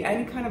advocacy,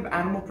 any kind of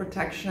animal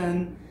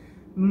protection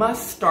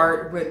must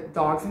start with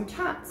dogs and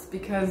cats,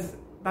 because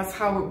that's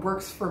how it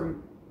works for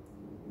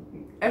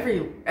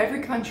every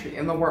country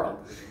in the world.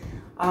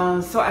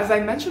 So as I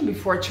mentioned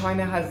before,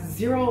 China has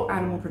 0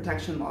 animal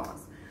protection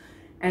laws.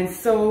 And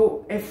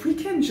so if we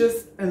can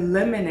just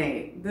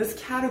eliminate this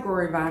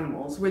category of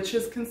animals, which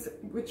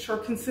are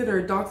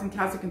considered, dogs and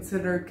cats are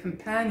considered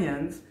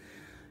companions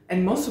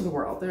in most of the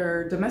world.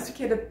 They're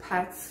domesticated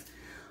pets.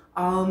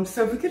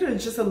 So if we could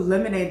just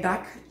eliminate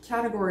that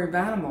category of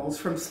animals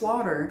from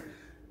slaughter,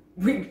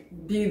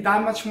 we'd be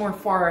that much more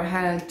far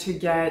ahead to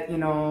get, you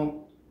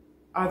know,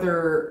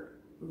 other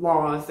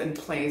laws in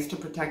place to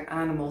protect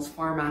animals,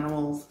 farm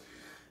animals,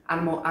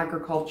 animal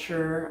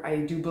agriculture. I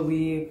do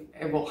believe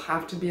it will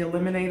have to be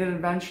eliminated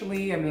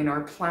eventually. I mean,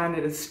 our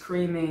planet is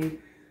screaming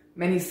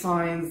many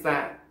signs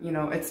that, you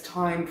know, it's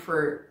time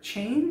for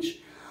change.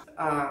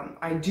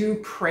 I do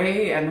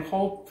pray and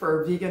hope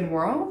for a vegan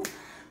world,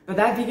 but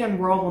that vegan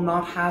world will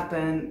not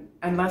happen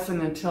unless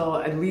and until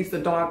at least the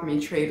dog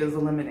meat trade is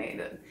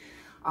eliminated.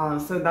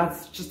 So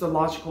that's just a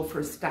logical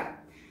first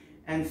step.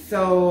 And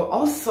so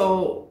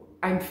also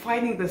I'm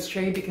fighting this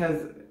trade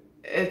because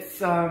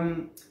it's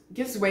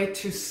gives way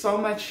to so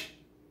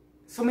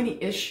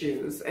many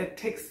issues. It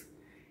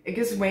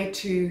gives way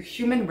to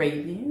human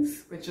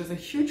rabies, which is a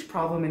huge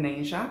problem in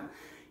Asia,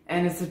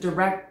 and it's a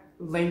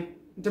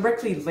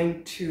directly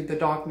linked to the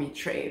dog meat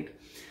trade.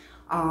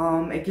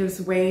 It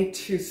gives way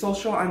to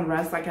social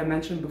unrest, like I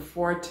mentioned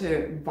before,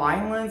 to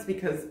violence,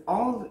 because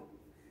all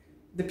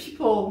the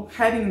people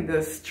heading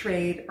this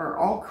trade are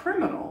all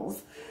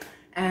criminals.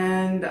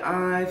 And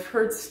I've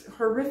heard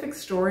horrific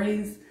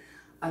stories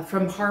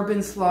from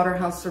Harbin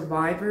slaughterhouse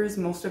survivors.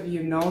 Most of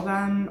you know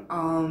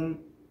them.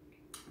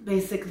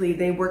 Basically,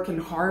 they work in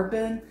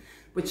Harbin,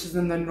 which is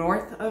in the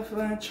north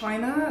of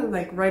China,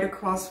 like right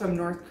across from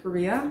North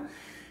Korea.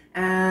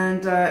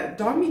 And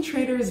dog meat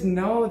traders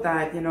know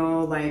that, you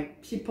know,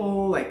 like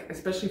people, like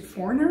especially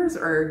foreigners,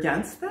 are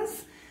against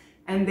this,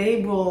 and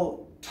they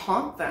will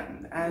taunt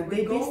them.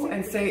 They go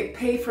and say,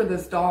 pay for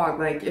this dog.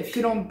 Like, if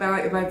you don't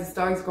buy this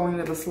dog's going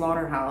to the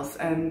slaughterhouse.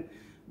 And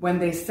when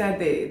they said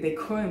they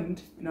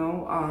couldn't, you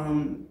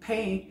know,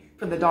 pay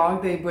for the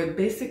dog, they would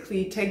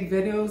basically take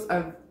videos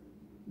of,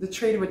 the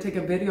trader would take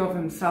a video of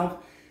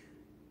himself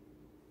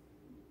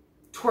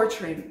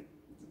torturing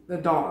the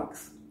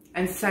dogs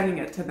and sending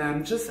it to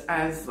them, just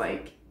as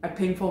like a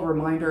painful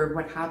reminder of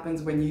what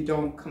happens when you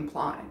don't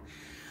comply.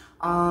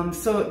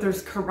 So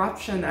there's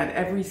corruption at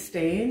every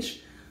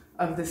stage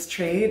of this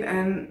trade,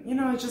 and you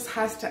know, it just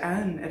has to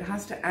end. It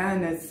has to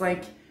end. It's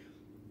like,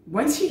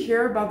 once you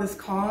hear about this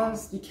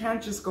cause, you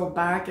can't just go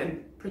back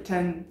and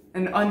pretend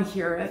and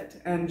unhear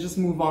it and just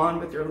move on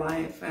with your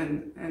life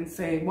and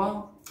say,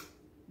 well,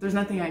 there's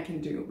nothing I can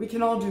do. We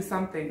can all do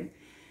something.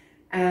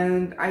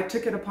 And I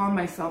took it upon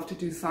myself to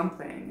do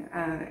something,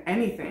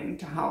 anything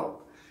to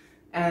help.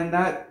 And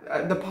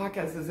that the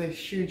podcast is a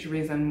huge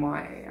reason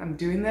why I'm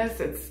doing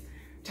this. It's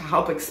to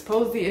help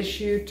expose the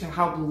issue, to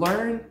help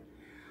learn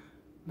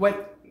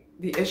what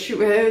the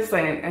issue is,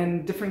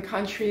 and different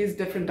countries,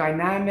 different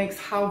dynamics,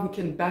 how we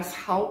can best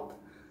help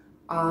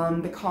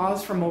the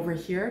cause from over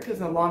here,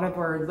 because a lot of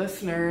our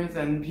listeners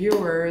and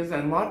viewers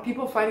and a lot of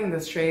people fighting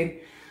this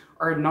trade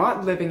are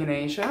not living in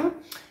Asia.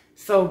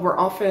 So we're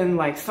often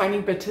like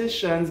signing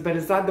petitions, but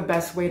is that the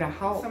best way to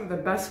help? Some of the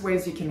best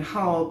ways you can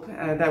help,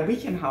 that we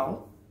can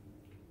help,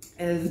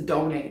 is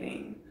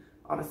donating.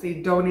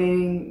 Obviously,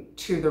 donating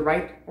to the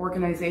right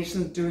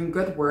organizations doing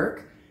good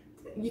work.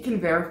 You can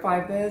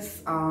verify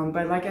this,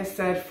 but like I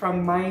said,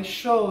 from my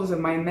shows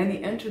and my many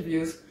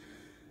interviews,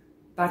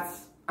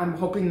 I'm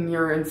hoping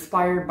you're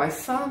inspired by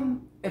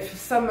some. If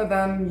some of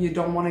them you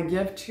don't want to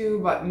give to,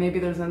 but maybe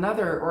there's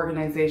another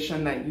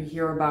organization that you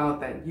hear about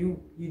that you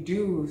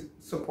do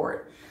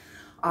support.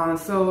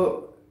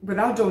 So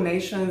without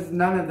donations,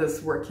 none of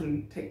this work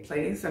can take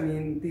place. I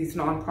mean, these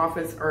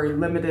nonprofits are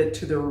limited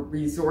to their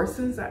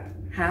resources at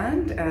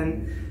hand,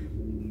 and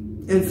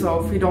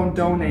so if we don't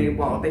donate,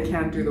 well, they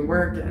can't do the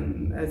work,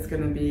 and it's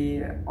going to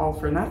be all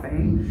for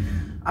nothing.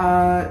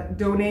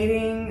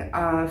 Donating,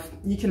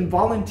 you can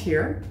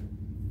volunteer.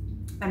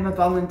 I'm a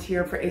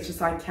volunteer for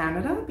HSI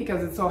Canada,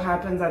 because it so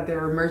happens that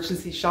their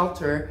emergency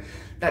shelter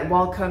that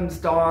welcomes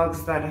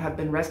dogs that have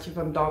been rescued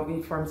from dog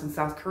meat farms in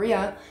South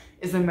Korea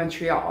is in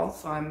Montreal.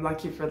 So I'm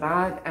lucky for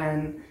that.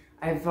 And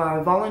I've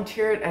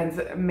volunteered, and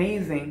it's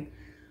amazing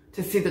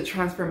to see the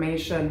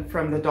transformation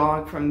from the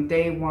dog from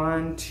day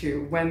one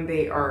to when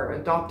they are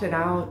adopted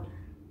out.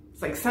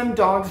 It's like some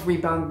dogs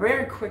rebound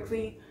very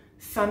quickly,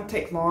 some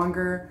take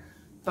longer,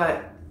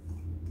 but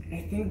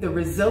I think the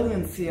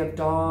resiliency of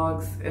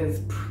dogs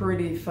is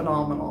pretty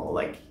phenomenal.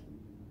 Like,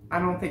 I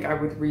don't think I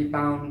would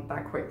rebound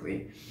that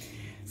quickly.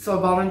 So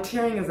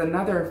volunteering is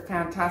another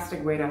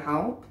fantastic way to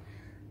help.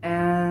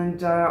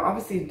 And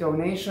obviously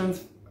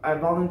donations,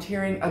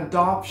 volunteering,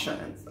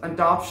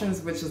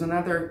 adoptions, which is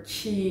another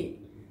key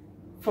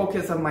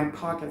focus of my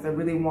podcast. I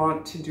really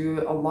want to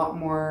do a lot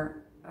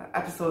more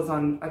episodes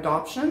on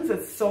adoptions.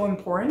 It's so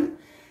important.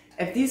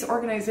 If these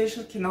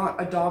organizations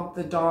cannot adopt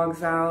the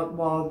dogs out,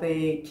 well,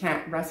 they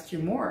can't rescue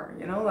more,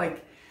 you know,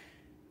 like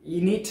you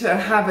need to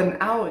have an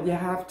out. You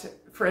have to,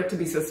 for it to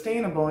be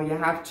sustainable, you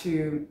have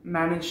to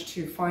manage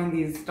to find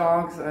these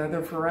dogs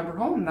their forever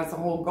home. That's the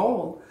whole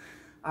goal.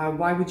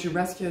 Why would you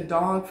rescue a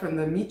dog from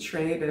the meat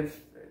trade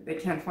if they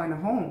can't find a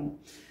home?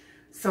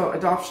 So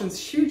adoption's a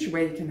huge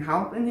way you can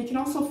help, and you can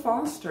also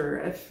foster.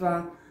 If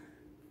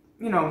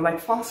you know, like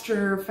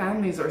foster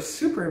families are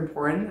super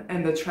important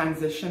in the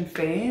transition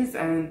phase,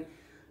 and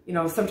you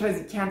know, sometimes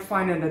you can't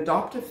find an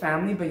adoptive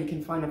family, but you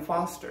can find a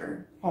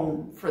foster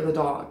home for the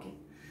dog.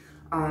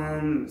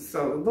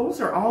 So those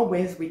are all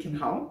ways we can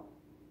help.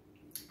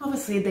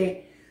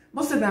 Obviously,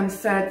 most of them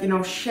said, you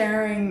know,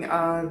 sharing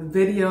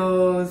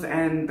videos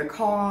and the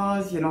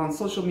cause, you know, on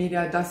social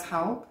media does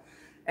help.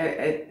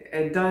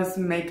 It does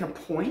make a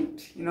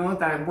point, you know,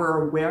 that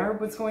we're aware of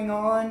what's going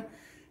on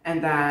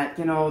and that,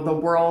 you know, the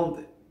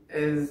world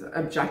is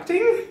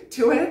objecting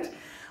to it.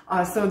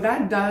 So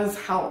that does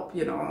help,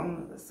 you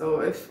know.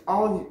 So if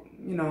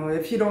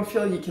if you don't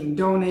feel you can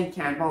donate,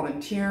 can't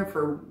volunteer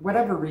for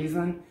whatever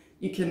reason,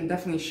 you can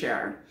definitely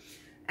share.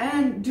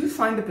 And do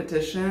sign the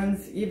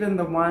petitions, even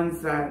the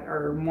ones that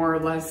are more or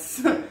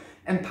less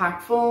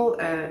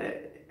impactful.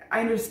 I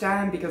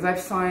understand because I've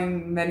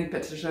signed many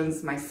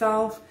petitions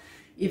myself,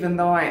 even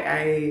though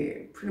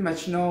I pretty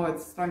much know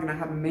it's not going to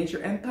have a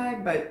major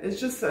impact, but it's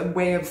just a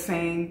way of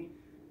saying,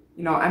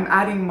 you know, I'm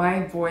adding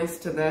my voice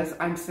to this.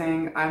 I'm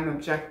saying I'm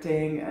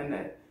objecting, and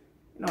it,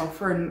 you know,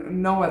 for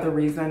no other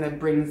reason, it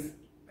brings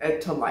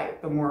it to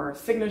light. The more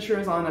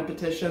signatures on a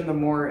petition, the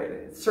more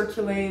it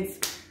circulates.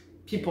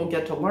 People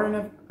get to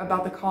learn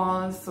about the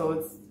cause,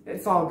 so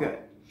it's all good.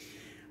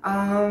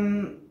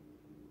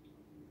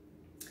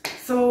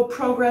 So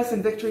progress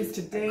and victories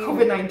today.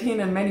 COVID-19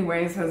 in many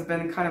ways has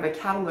been kind of a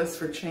catalyst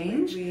for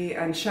change.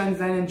 And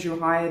Shenzhen and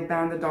Zhuhai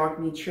banned the dog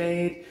meat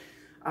trade.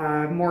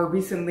 More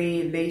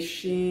recently,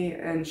 Leishi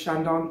in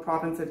Shandong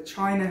province of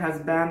China has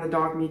banned the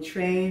dog meat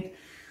trade.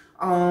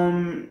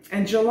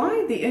 In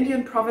July, the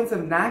Indian province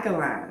of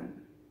Nagaland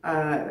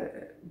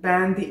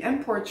banned the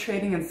import,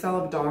 trading, and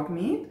sale of dog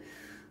meat.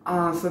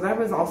 So that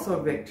was also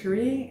a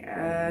victory.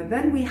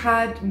 Then we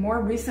had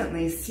more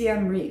recently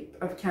Siem Reap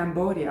of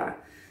Cambodia,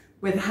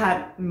 which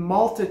had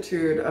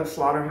multitude of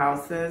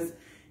slaughterhouses,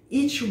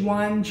 each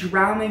one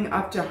drowning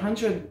up to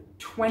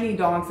 120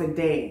 dogs a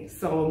day.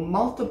 So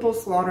multiple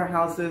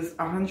slaughterhouses,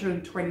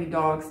 120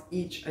 dogs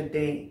each a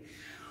day.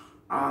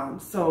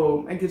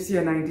 So it gives you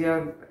an idea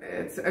of,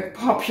 it's a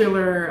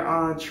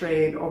popular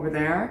trade over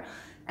there.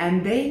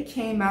 And they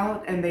came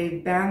out and they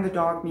banned the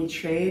dog meat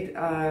trade.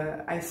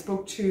 I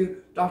spoke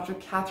to Dr.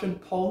 Catherine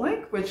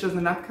Polick, which is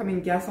an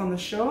upcoming guest on the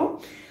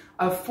show,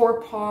 of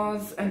Four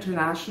Paws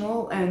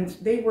International, and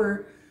they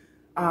were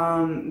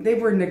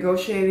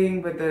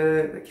negotiating with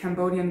the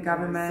Cambodian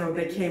government. So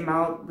they came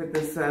out with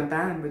this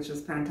ban, which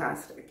is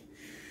fantastic.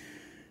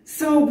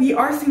 So we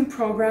are seeing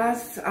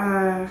progress.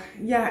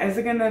 Yeah, is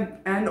it gonna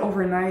end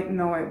overnight?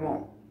 No, it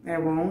won't. It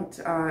won't.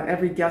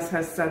 Every guest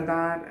has said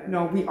that.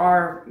 No, we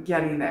are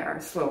getting there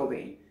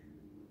slowly.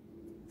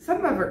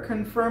 Some of our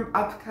confirmed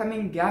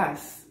upcoming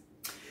guests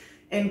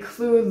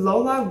include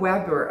Lola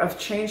Weber of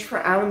Change for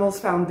Animals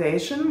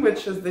Foundation,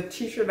 which is the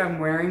t-shirt I'm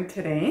wearing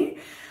today.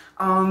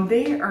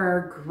 They are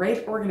a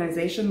great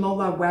organization.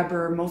 Lola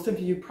Weber, most of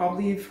you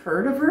probably have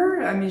heard of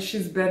her. I mean,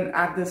 she's been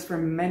at this for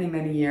many,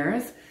 many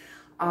years.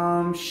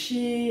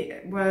 She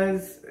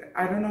was,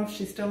 I don't know if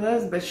she still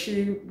is, but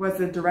she was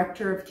the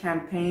director of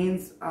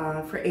campaigns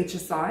for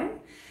HSI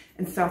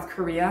in South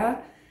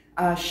Korea.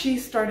 She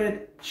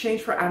started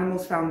Change for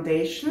Animals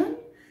Foundation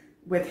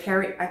with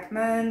Harry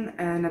Ekman,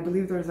 and I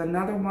believe there's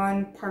another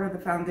one part of the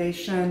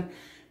foundation,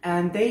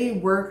 and they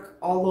work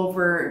all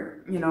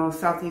over, you know,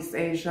 Southeast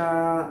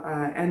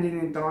Asia,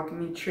 ending the dog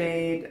meat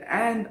trade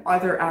and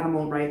other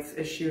animal rights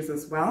issues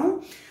as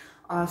well.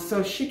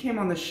 So she came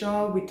on the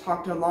show. We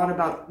talked a lot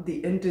about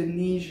the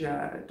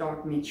Indonesia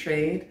dog meat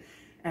trade,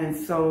 and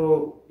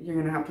so you're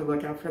gonna have to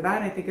look out for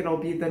that. I think it'll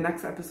be the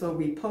next episode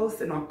we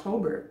post in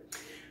October.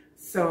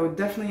 So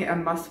definitely a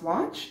must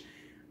watch.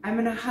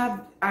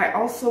 I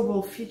also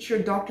will feature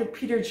Dr.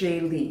 Peter J.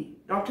 Lee.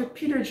 Dr.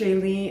 Peter J.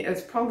 Lee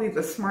is probably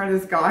the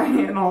smartest guy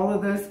in all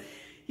of this.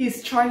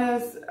 He's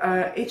China's,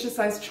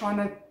 HSI's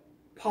China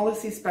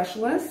policy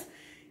specialist.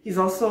 He's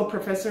also a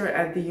professor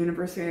at the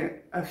University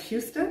of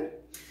Houston.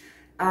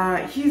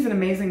 He's an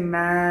amazing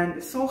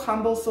man, so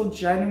humble, so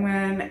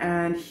genuine,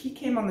 and he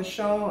came on the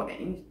show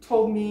and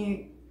told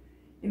me,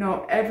 you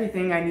know,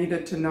 everything I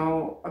needed to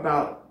know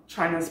about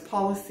China's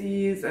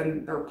policies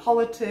and their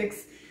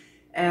politics,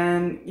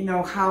 and you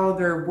know how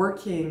they're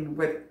working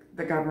with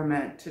the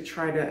government to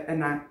try to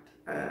enact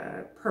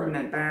a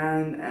permanent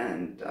ban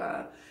and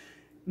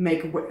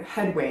make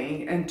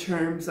headway in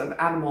terms of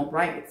animal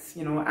rights,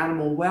 you know,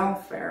 animal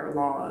welfare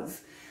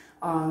laws.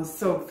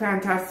 So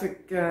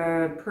fantastic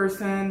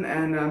person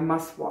and a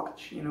must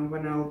watch. You know,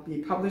 when I'll be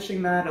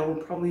publishing that, it will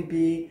probably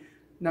be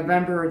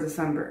November or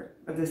December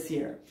of this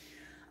year.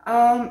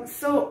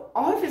 So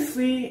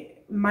obviously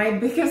my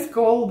biggest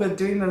goal with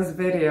doing this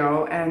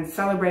video and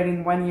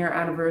celebrating 1-year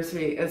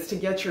anniversary is to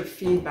get your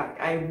feedback.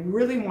 I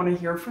really want to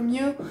hear from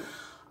you.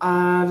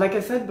 Like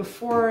I said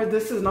before,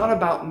 this is not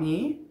about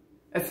me.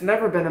 It's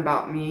never been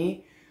about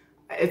me.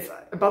 It's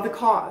about the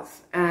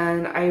cause.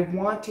 And I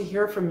want to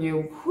hear from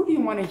you. Who do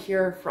you want to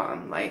hear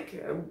from?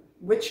 Like,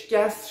 which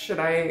guests should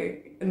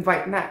I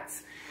invite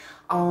next?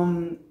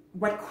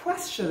 What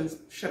questions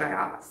should I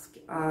ask?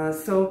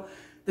 So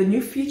the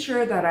new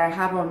feature that I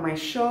have on my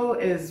show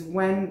is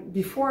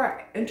before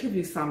I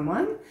interview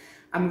someone,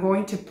 I'm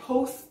going to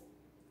post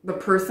the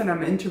person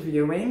I'm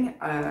interviewing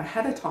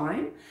ahead of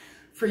time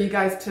for you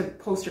guys to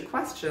post your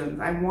questions.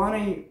 I want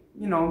to,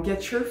 you know,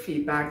 get your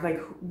feedback.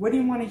 Like, what do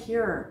you want to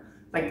hear?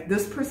 Like,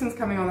 this person's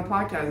coming on the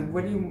podcast.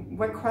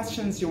 What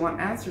questions do you want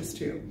answers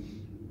to?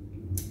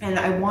 And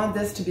I want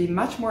this to be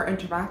much more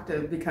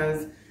interactive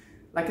because,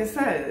 like I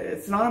said,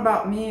 it's not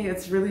about me.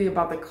 It's really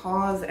about the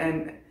cause.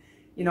 And,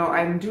 you know,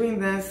 I'm doing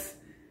this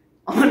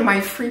on my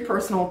free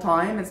personal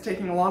time. It's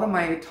taking a lot of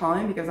my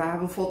time because I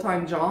have a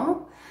full-time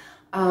job.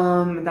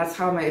 That's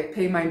how I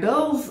pay my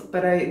bills.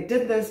 But I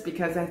did this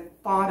because I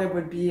thought it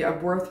would be a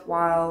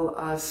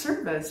worthwhile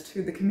service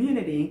to the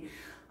community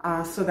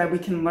so that we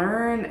can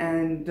learn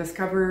and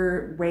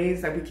discover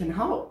ways that we can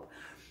help.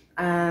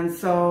 And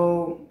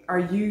so, are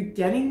you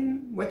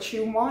getting what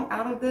you want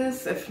out of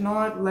this? If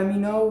not, let me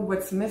know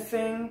what's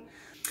missing.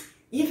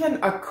 Even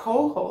a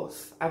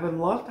co-host. I would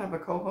love to have a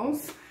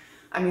co-host.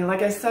 I mean,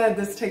 like I said,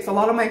 this takes a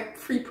lot of my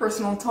free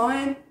personal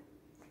time.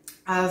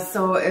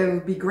 So it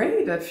would be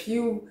great if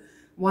you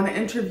want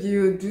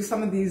to do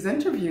some of these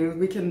interviews,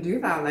 we can do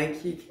that.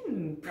 Like, you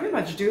can pretty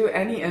much do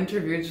any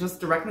interview just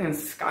directly on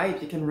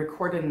Skype. You can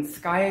record it in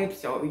Skype,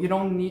 so you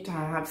don't need to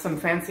have some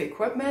fancy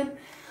equipment.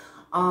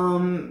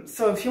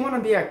 So if you want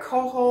to be a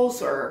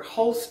co-host or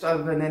host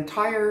of an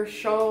entire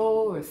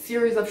show, a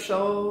series of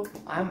shows,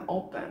 I'm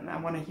open. I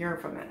want to hear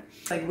from it.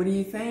 Like, what do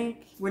you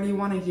think? What do you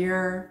want to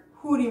hear?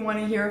 Who do you want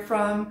to hear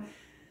from?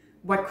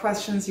 What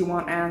questions you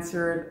want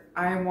answered?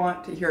 I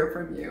want to hear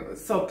from you.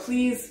 So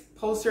please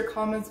post your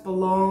comments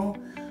below.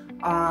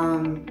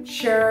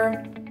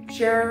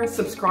 Share,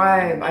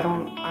 subscribe. I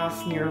don't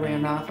ask nearly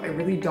enough. I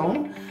really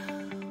don't.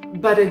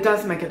 But it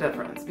does make a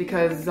difference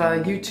because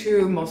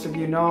YouTube, most of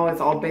you know,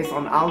 it's all based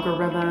on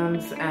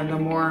algorithms, and the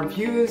more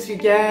views you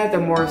get, the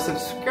more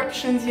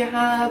subscriptions you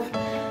have,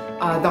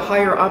 the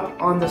higher up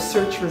on the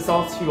search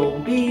results you'll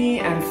be.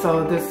 And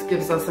so this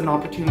gives us an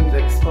opportunity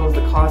to expose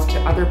the cause to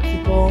other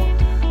people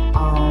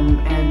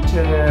and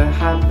to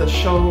have the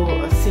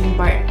show seen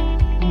by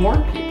more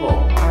people.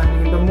 I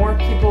mean, the more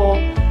people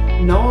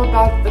know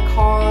about the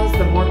cause,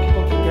 the more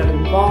people can get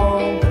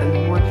involved, and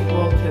the more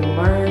people can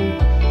learn,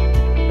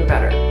 the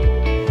better.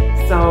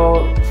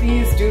 So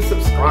please do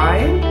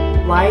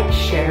subscribe, like,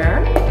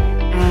 share,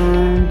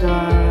 and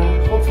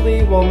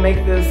hopefully we'll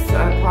make this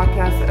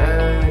podcast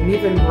an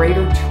even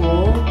greater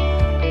tool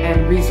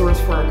and resource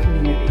for our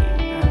community.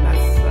 And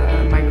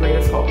that's my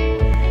greatest hope.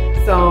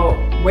 So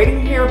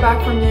waiting to hear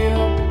back from you.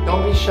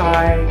 Don't be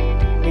shy.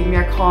 Leave me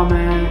a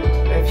comment.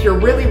 If you're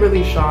really,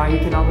 really shy, you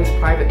can always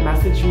private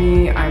message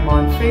me. I'm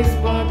on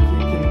Facebook.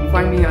 You can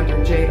find me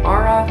under Jade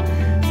Ara.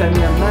 Send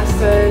me a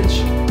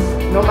message.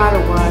 No matter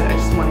what, I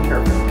just want to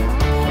hear from you.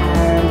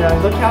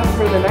 And look out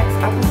for the next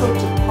episode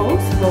to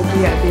post. It'll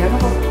be at the end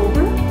of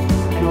October,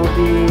 and it'll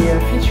be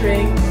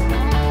featuring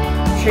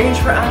Change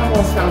for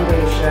Animals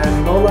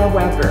Foundation, Lola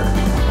Weber.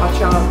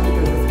 Watch out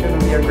because it's going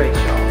to be a great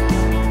show.